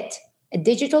fit a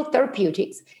digital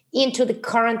therapeutics into the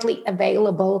currently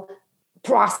available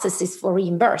processes for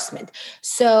reimbursement.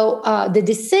 So the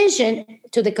decision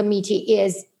to the committee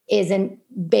is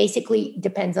basically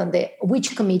depends on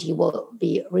which committee will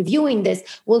be reviewing this,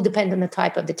 will depend on the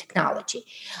type of the technology.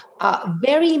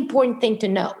 Very important thing to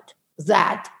note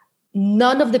that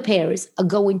none of the payers are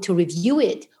going to review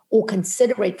it or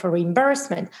consider it for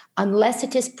reimbursement unless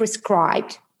it is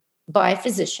prescribed by a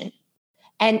physician.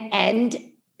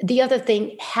 And the other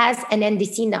thing has an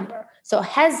NDC number. So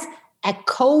has a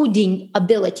coding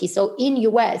ability. So in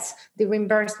US, the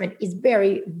reimbursement is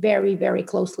very, very, very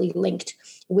closely linked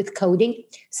with coding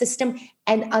system.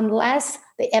 And unless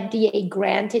the FDA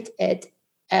granted it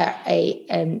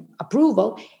an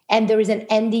approval and there is an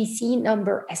NDC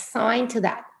number assigned to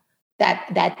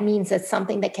that means that's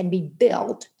something that can be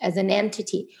billed as an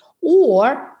entity.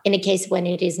 Or in a case when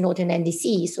it is not an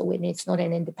NDC, so when it's not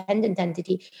an independent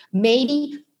entity,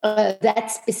 maybe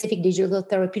that specific digital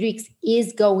therapeutics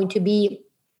is going to be,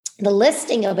 the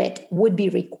listing of it would be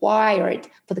required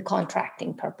for the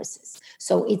contracting purposes.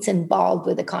 So it's involved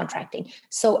with the contracting.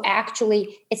 So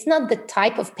actually, it's not the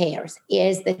type of payers,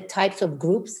 it's the types of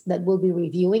groups that will be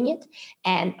reviewing it,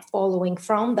 and following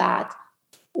from that,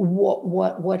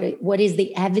 what is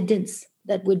the evidence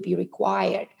that would be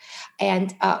required.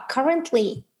 And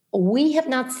currently, we have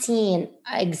not seen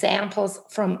examples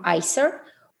from ICER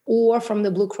or from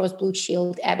the Blue Cross Blue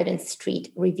Shield Evidence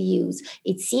Street reviews.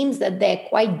 It seems that they're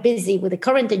quite busy with the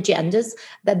current agendas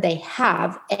that they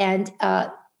have, and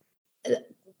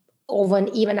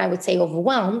even I would say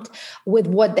overwhelmed with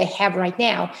what they have right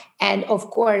now. And of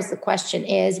course, the question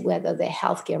is whether the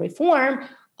healthcare reform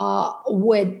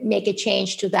would make a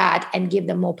change to that and give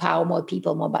them more power, more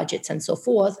people, more budgets, and so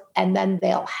forth. And then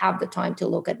they'll have the time to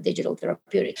look at digital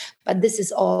therapeutics. But this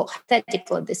is all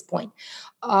hypothetical at this point.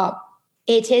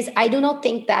 I do not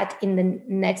think that in the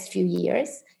next few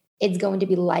years, it's going to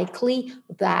be likely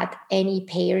that any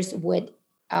payers would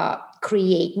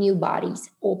create new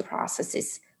bodies or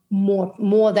processes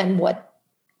more than what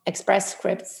Express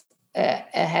Scripts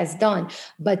has done.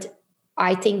 But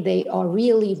I think they are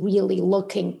really, really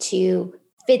looking to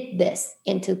fit this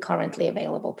into currently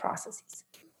available processes.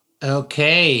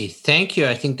 Okay, thank you.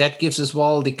 I think that gives us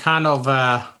well the kind of,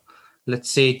 let's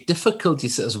say,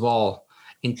 difficulties as well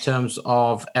in terms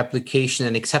of application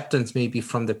and acceptance, maybe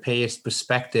from the payer's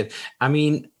perspective. I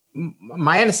mean,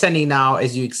 my understanding now,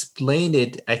 as you explained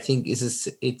it, I think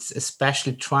it's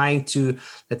especially trying to,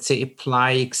 let's say,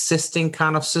 apply existing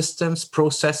kind of systems,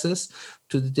 processes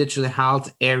to the digital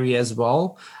health area as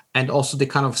well, and also the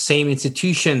kind of same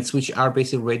institutions which are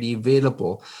basically already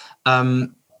available.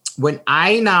 When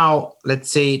I now,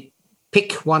 let's say,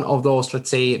 pick one of those, let's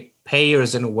say,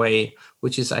 payers in a way,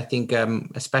 which is, I think,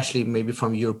 especially maybe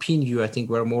from European view, I think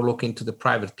we're more looking to the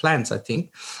private plans, I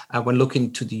think, when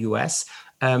looking to the US.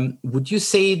 Would you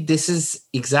say this is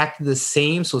exactly the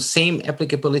same, so same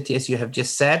applicability as you have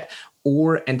just said,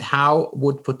 and how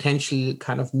would potentially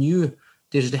kind of new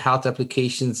digital health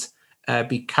applications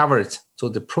be covered? So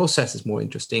the process is more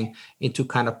interesting into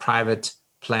kind of private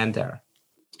plan there.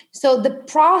 So the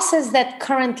process that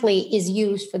currently is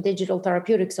used for digital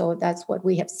therapeutics, so that's what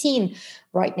we have seen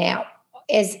right now,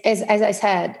 is, as I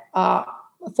said,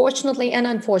 fortunately and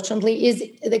unfortunately, is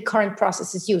the current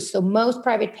process is used. So most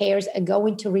private payers are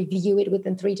going to review it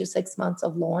within 3 to 6 months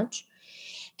of launch.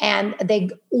 And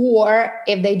or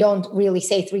if they don't really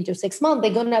say 3 to 6 months,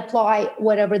 they're going to apply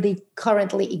whatever the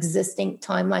currently existing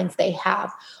timelines they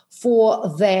have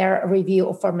for their review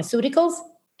of pharmaceuticals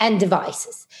and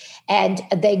devices. And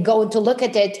they're going to look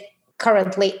at it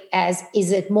currently as,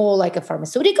 is it more like a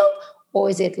pharmaceutical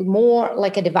or is it more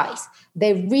like a device?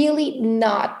 They're really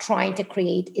not trying to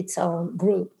create its own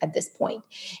group at this point.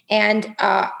 And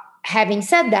having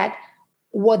said that,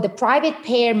 what the private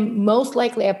payer most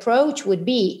likely approach would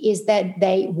be is that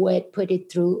they would put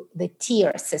it through the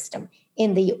tier system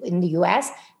in the US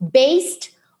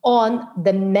based on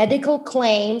the medical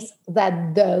claims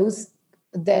that those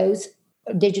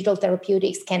digital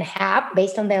therapeutics can have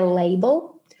based on their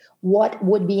label, what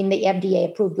would be in the FDA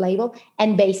approved label,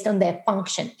 and based on their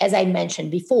function. As I mentioned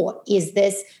before, is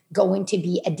this going to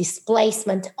be a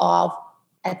displacement of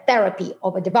a therapy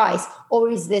of a device, or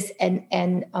is this an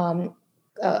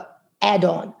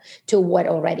add-on to what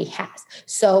already has?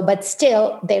 So, but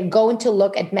still, they're going to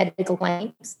look at medical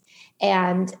claims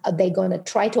and they're going to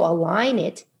try to align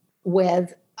it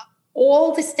with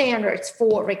all the standards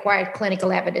for required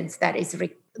clinical evidence that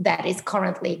is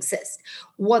currently exist.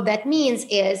 What that means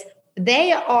is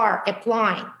they are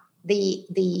applying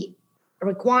the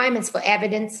requirements for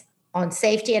evidence on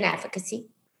safety and efficacy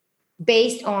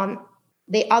based on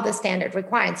the other standard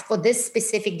requirements for this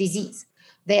specific disease.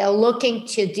 They are looking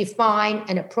to define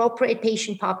an appropriate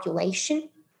patient population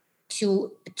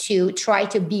to try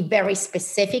to be very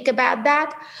specific about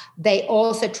that. They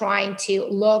also trying to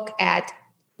look at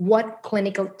what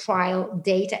clinical trial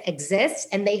data exists,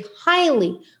 and they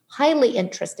highly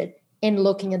interested in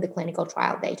looking at the clinical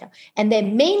trial data. And their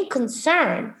main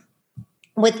concern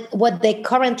with what they're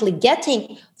currently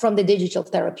getting from the digital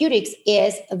therapeutics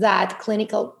is that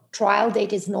clinical trial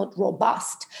data is not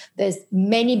robust. There's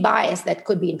many bias that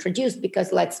could be introduced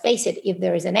because, let's face it, if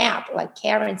there is an app, like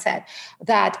Karen said,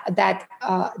 that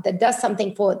does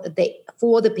something for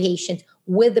the patient,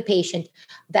 with the patient,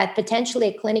 that potentially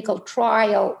a clinical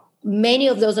trial, many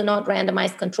of those are not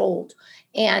randomized controlled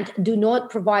and do not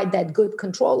provide that good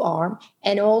control arm.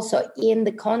 And also in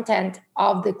the content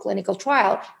of the clinical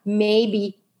trial,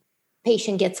 maybe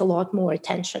patient gets a lot more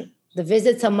attention. The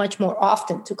visits are much more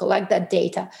often to collect that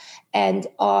data. And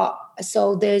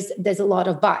so there's a lot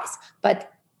of bias.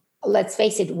 But let's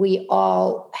face it, we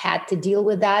all had to deal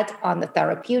with that on the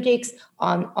therapeutics,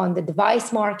 on the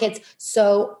device markets.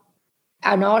 So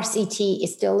an RCT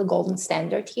is still a golden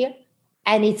standard here,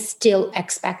 and it's still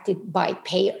expected by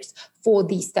payers for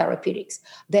these therapeutics.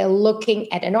 They're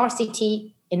looking at an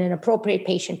RCT in an appropriate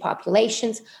patient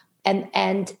populations,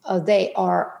 and they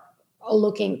are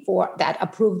looking for that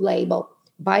approved label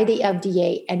by the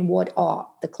FDA and what are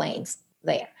the claims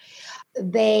there.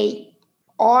 They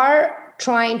are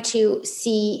trying to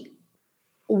see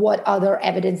what other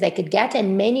evidence they could get,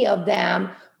 and many of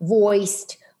them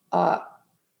voiced,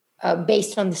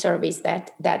 based on the surveys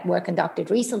that were conducted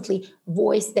recently,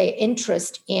 voiced their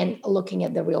interest in looking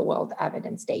at the real-world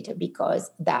evidence data,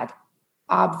 because that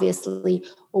obviously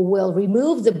will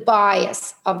remove the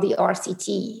bias of the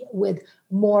RCT with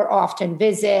more often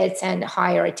visits and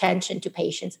higher attention to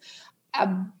patients,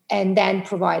 and then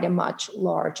provide a much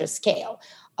larger scale.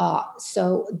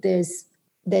 So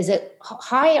there's a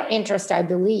higher interest, I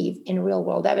believe, in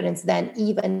real-world evidence than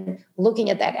even looking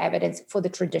at that evidence for the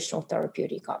traditional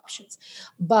therapeutic options.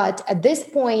 But at this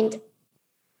point,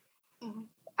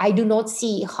 I do not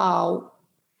see how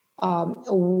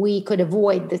we could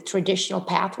avoid the traditional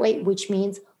pathway, which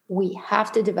means we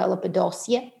have to develop a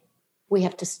dossier we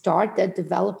have to start that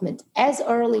development as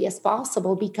early as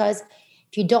possible, because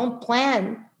if you don't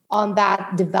plan on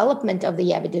that development of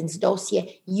the evidence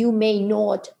dossier, you may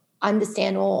not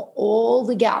understand all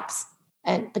the gaps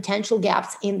and potential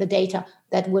gaps in the data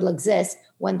that will exist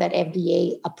when that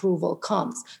FDA approval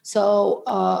comes. So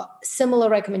similar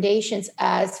recommendations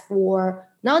as for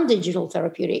non-digital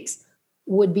therapeutics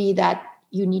would be that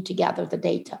you need to gather the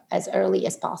data as early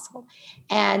as possible.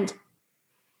 And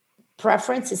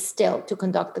preference is still to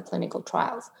conduct the clinical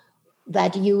trials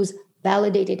that use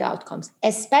validated outcomes,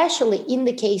 especially in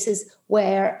the cases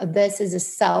where this is a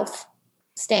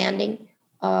self-standing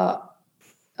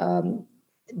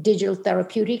digital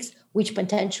therapeutics, which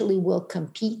potentially will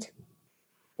compete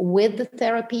with the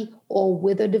therapy or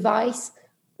with a device,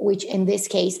 which in this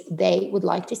case, they would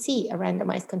like to see a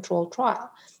randomized controlled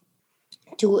trial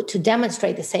to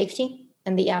demonstrate the safety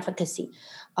and the efficacy.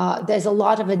 There's a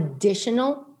lot of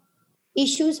additional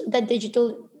issues that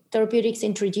digital therapeutics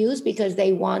introduce because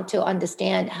they want to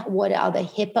understand what are the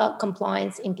HIPAA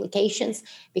compliance implications,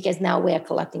 because now we are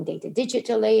collecting data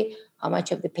digitally. How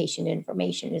much of the patient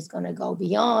information is going to go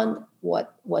beyond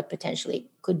what potentially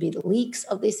could be the leaks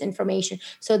of this information.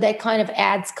 So that kind of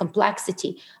adds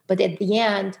complexity. But at the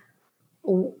end,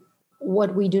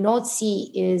 what we do not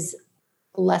see is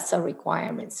lesser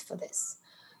requirements for this.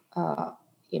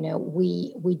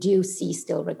 We do see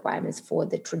still requirements for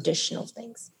the traditional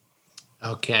things.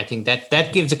 Okay, I think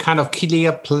that gives a kind of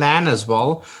clear plan as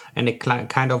well, and a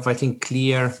kind of, I think,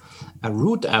 clear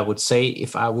route, I would say,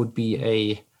 if I would be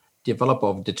a developer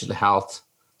of digital health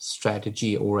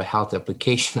strategy or a health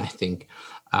application, I think.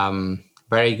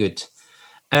 Very good.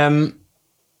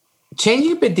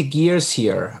 Changing a bit the gears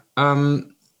here.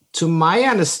 To my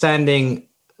understanding,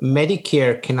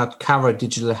 Medicare cannot cover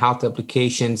digital health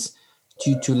applications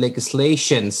due to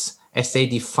legislations as they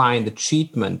define the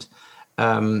treatment.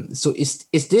 So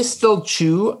is this still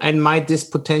true? And might this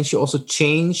potentially also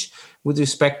change with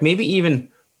respect maybe even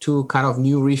to kind of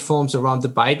new reforms around the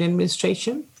Biden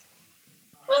administration?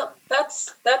 Well,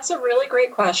 that's a really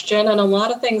great question. And a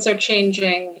lot of things are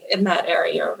changing in that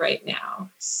area right now.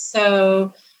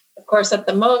 So, of course, at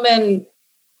the moment,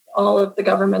 all of the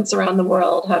governments around the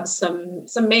world have some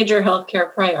major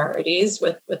healthcare priorities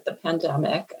with the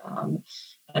pandemic.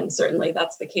 And certainly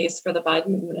that's the case for the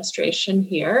Biden administration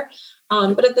here.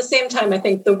 But at the same time, I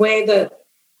think the way that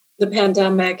the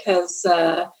pandemic has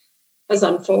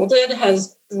unfolded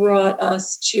has brought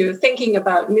us to thinking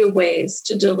about new ways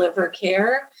to deliver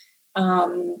care,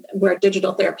 where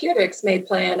digital therapeutics may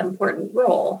play an important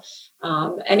role.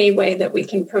 Any way that we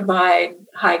can provide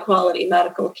high quality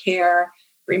medical care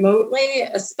remotely,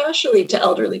 especially to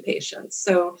elderly patients.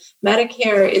 So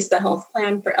Medicare is the health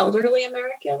plan for elderly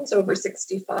Americans over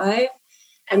 65.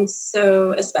 And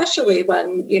so especially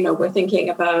when, we're thinking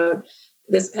about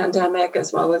this pandemic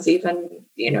as well as even,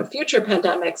 future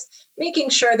pandemics, making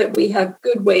sure that we have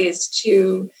good ways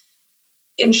to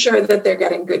ensure that they're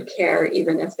getting good care,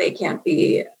 even if they can't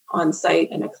be on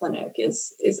site in a clinic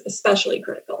is especially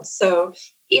critical. So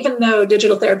even though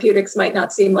digital therapeutics might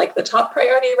not seem like the top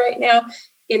priority right now,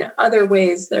 in other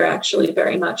ways, they're actually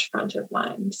very much front of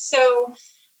mind. So,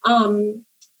 given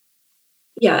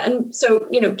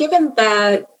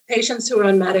that patients who are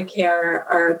on Medicare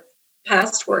are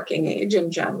past working age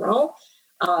in general,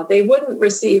 they wouldn't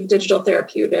receive digital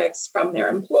therapeutics from their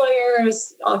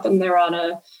employers. Often they're on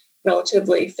a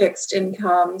relatively fixed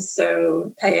income,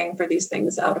 so paying for these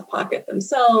things out of pocket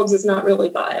themselves is not really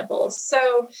viable.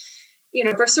 So,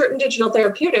 for certain digital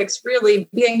therapeutics, really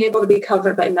being able to be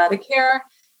covered by Medicare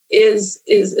is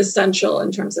essential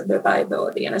in terms of their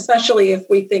viability. And especially if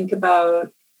we think about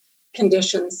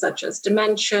conditions such as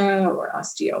dementia or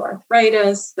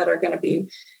osteoarthritis that are going to be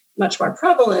much more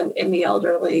prevalent in the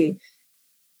elderly,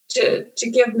 to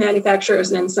give manufacturers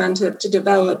an incentive to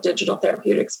develop digital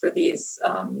therapeutics for these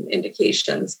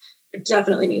indications, there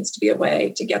definitely needs to be a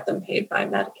way to get them paid by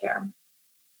Medicare.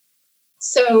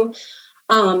 So,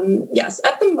 yes,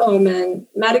 at the moment,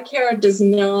 Medicare does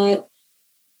not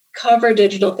cover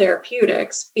digital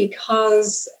therapeutics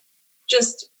because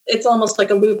it's almost like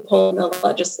a loophole in the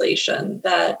legislation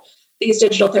that these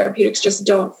digital therapeutics just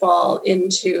don't fall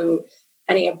into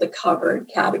any of the covered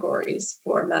categories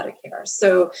for Medicare.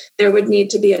 So there would need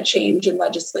to be a change in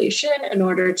legislation in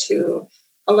order to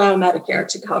allow Medicare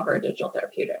to cover digital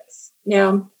therapeutics.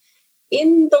 Now,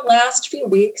 in the last few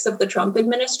weeks of the Trump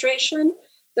administration,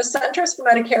 the Centers for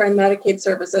Medicare and Medicaid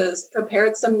Services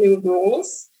prepared some new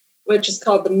rules, which is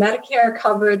called the Medicare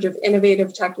Coverage of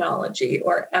Innovative Technology,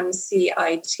 or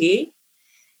MCIT.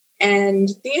 And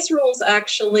these rules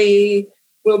actually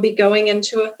will be going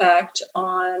into effect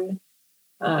on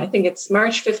I think it's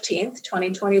March 15th,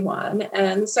 2021.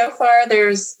 And so far,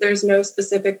 there's no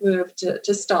specific move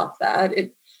to stop that.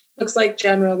 It looks like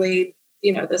generally,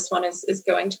 this one is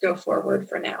going to go forward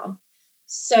for now.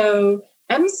 So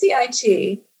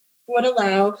MCIT would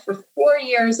allow for 4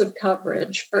 years of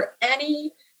coverage for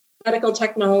any medical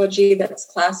technology that's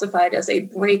classified as a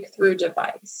breakthrough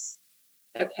device.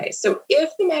 Okay, so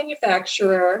if the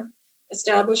manufacturer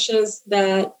establishes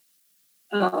that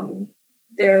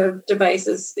their device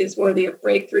is worthy of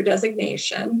breakthrough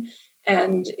designation,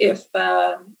 and if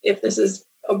this is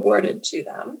awarded to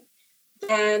them,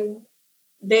 then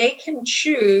they can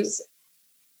choose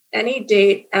any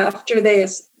date after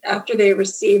they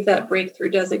receive that breakthrough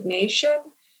designation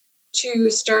to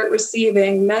start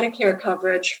receiving Medicare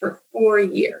coverage for 4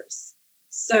 years.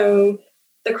 So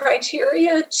the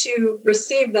criteria to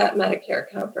receive that Medicare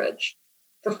coverage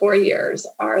for 4 years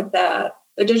are that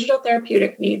the digital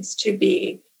therapeutic needs to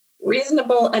be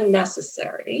reasonable and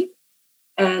necessary,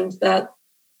 and that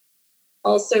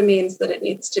also means that it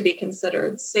needs to be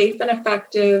considered safe and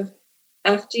effective,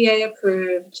 FDA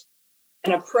approved,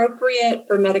 and appropriate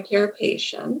for Medicare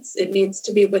patients. It needs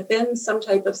to be within some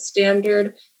type of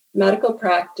standard medical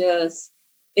practice.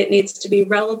 It needs to be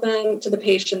relevant to the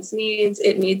patient's needs.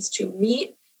 It needs to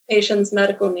meet patients'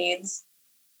 medical needs.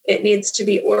 It needs to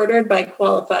be ordered by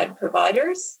qualified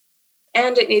providers.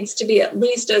 And it needs to be at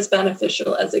least as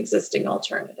beneficial as existing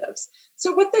alternatives.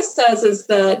 So what this says is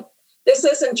that this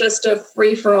isn't just a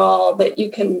free-for-all that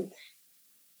you can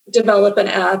develop an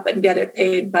app and get it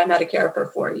paid by Medicare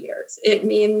for 4 years. It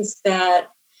means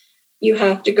that you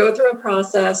have to go through a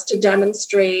process to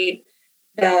demonstrate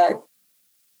that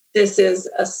this is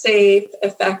a safe,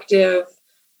 effective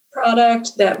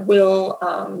product that will,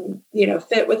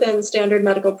 fit within standard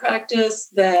medical practice,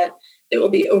 that it will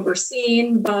be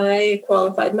overseen by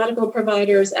qualified medical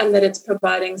providers, and that it's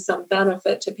providing some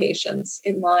benefit to patients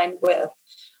in line with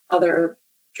other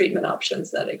treatment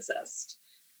options that exist.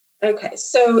 Okay,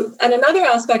 so, and another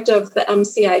aspect of the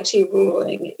MCIT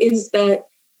ruling is that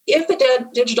if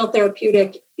a digital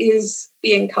therapeutic is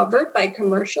being covered by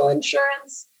commercial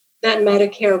insurance, then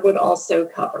Medicare would also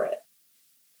cover it,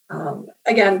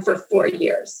 again, for 4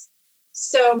 years.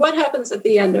 So what happens at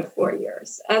the end of 4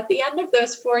 years? At the end of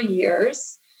those 4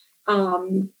 years,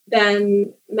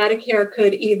 then Medicare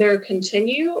could either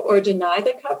continue or deny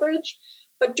the coverage.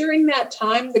 But during that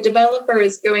time, the developer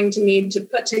is going to need to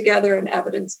put together an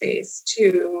evidence base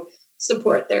to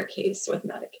support their case with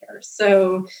Medicare.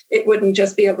 So it wouldn't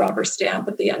just be a rubber stamp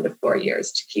at the end of 4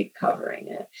 years to keep covering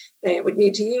it. They would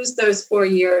need to use those 4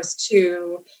 years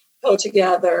to pull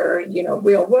together,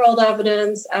 real world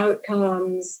evidence,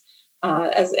 outcomes,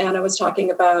 as Anna was talking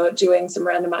about, doing some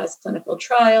randomized clinical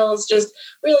trials, just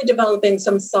really developing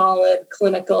some solid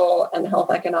clinical and health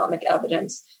economic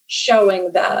evidence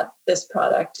showing that this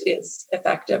product is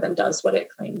effective and does what it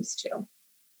claims to.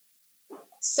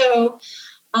 So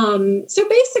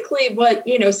basically what,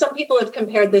 some people have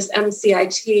compared this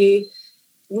MCIT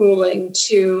ruling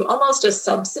to almost a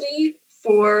subsidy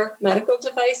for medical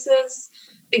devices,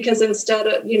 because instead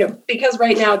of, because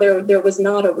right now there was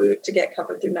not a route to get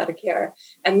covered through Medicare,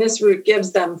 and this route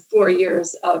gives them 4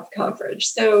 years of coverage.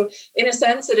 So in a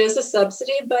sense, it is a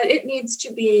subsidy, but it needs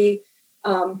to be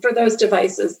for those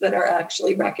devices that are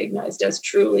actually recognized as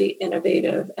truly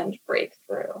innovative and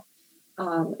breakthrough.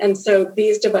 And so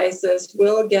these devices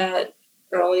will get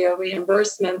earlier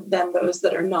reimbursement than those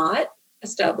that are not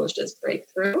established as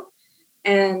breakthrough.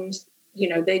 And,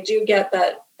 they do get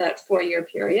that 4 year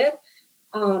period.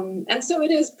 And so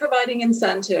it is providing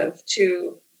incentive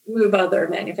to move other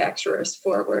manufacturers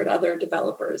forward, other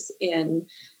developers in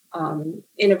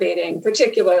innovating,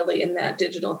 particularly in that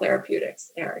digital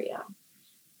therapeutics area.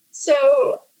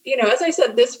 So, as I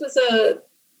said, this was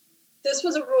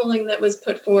a ruling that was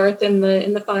put forth in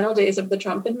the final days of the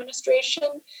Trump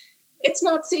administration. It's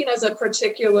not seen as a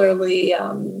particularly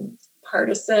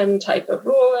partisan type of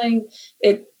ruling.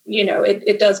 It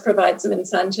does provide some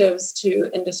incentives to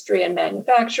industry and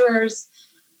manufacturers.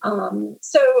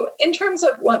 So in terms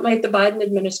of what might the Biden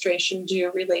administration do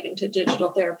relating to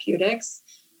digital therapeutics,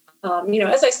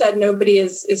 as I said, nobody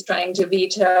is trying to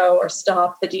veto or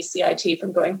stop the DCIT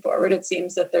from going forward. It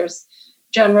seems that there's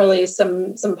generally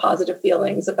some positive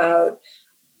feelings about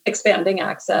expanding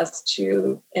access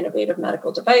to innovative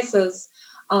medical devices.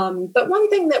 But one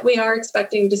thing that we are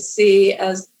expecting to see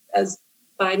as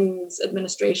Biden's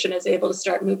administration is able to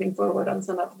start moving forward on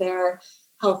some of their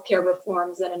healthcare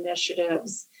reforms and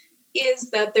initiatives is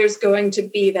that there's going to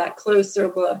be that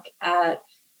closer look at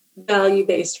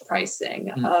value-based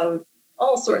pricing of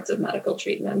all sorts of medical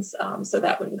treatments. So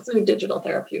that would include digital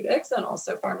therapeutics and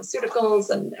also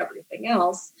pharmaceuticals and everything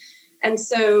else. And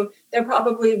so there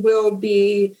probably will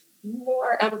be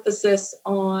more emphasis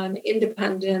on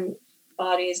independent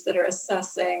bodies that are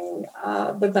assessing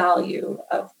the value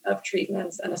of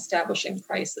treatments and establishing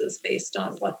prices based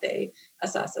on what they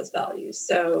assess as values.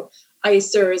 So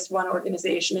ICER is one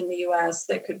organization in the U.S.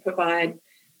 that could provide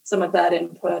some of that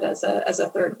input as a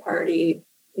third party,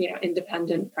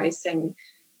 independent pricing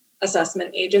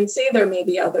assessment agency. There may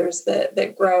be others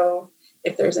that grow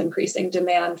if there's increasing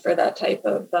demand for that type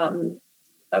of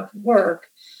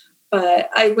work. But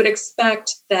I would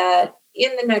expect that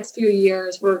in the next few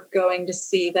years, we're going to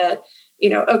see that,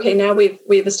 okay, now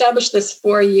we've established this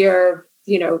 4-year,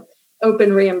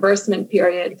 open reimbursement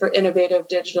period for innovative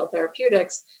digital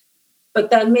therapeutics. But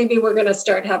then maybe we're going to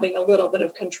start having a little bit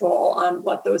of control on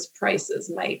what those prices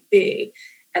might be.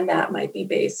 And that might be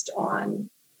based on,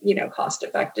 cost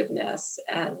effectiveness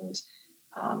and,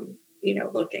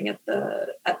 looking at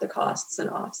the costs and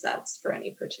offsets for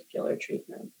any particular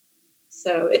treatment.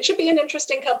 So it should be an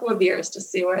interesting couple of years to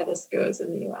see where this goes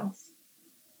in the US.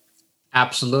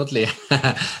 Absolutely.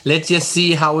 Let's just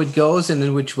see how it goes and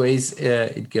in which ways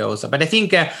it goes. But I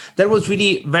think that was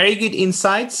really very good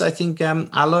insights. I think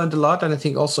I learned a lot, and I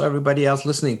think also everybody else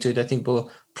listening to it, I think will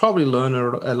probably learn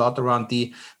a lot around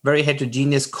the very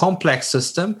heterogeneous, complex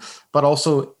system, but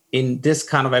also in this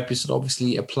kind of episode,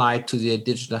 obviously applied to the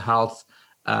digital health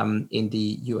in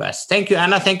the US. Thank you,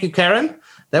 Anna. Thank you, Karen.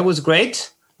 That was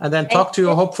great. And then talk to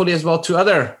you hopefully as well to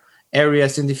other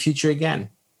areas in the future again.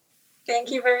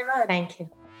 Thank you very much. Thank you.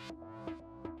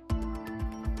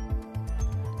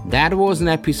 That was an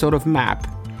episode of MAP,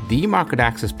 the market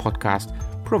access podcast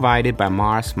provided by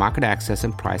Mars Market Access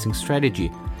and Pricing Strategy,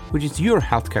 which is your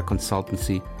healthcare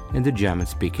consultancy in the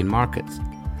German-speaking markets.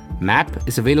 MAP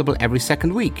is available every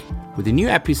second week with a new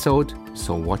episode,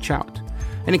 so watch out.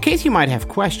 And in case you might have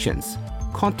questions,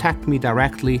 contact me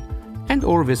directly and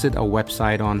or visit our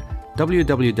website on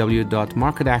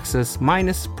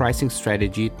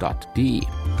www.marketaccess-pricingstrategy.de.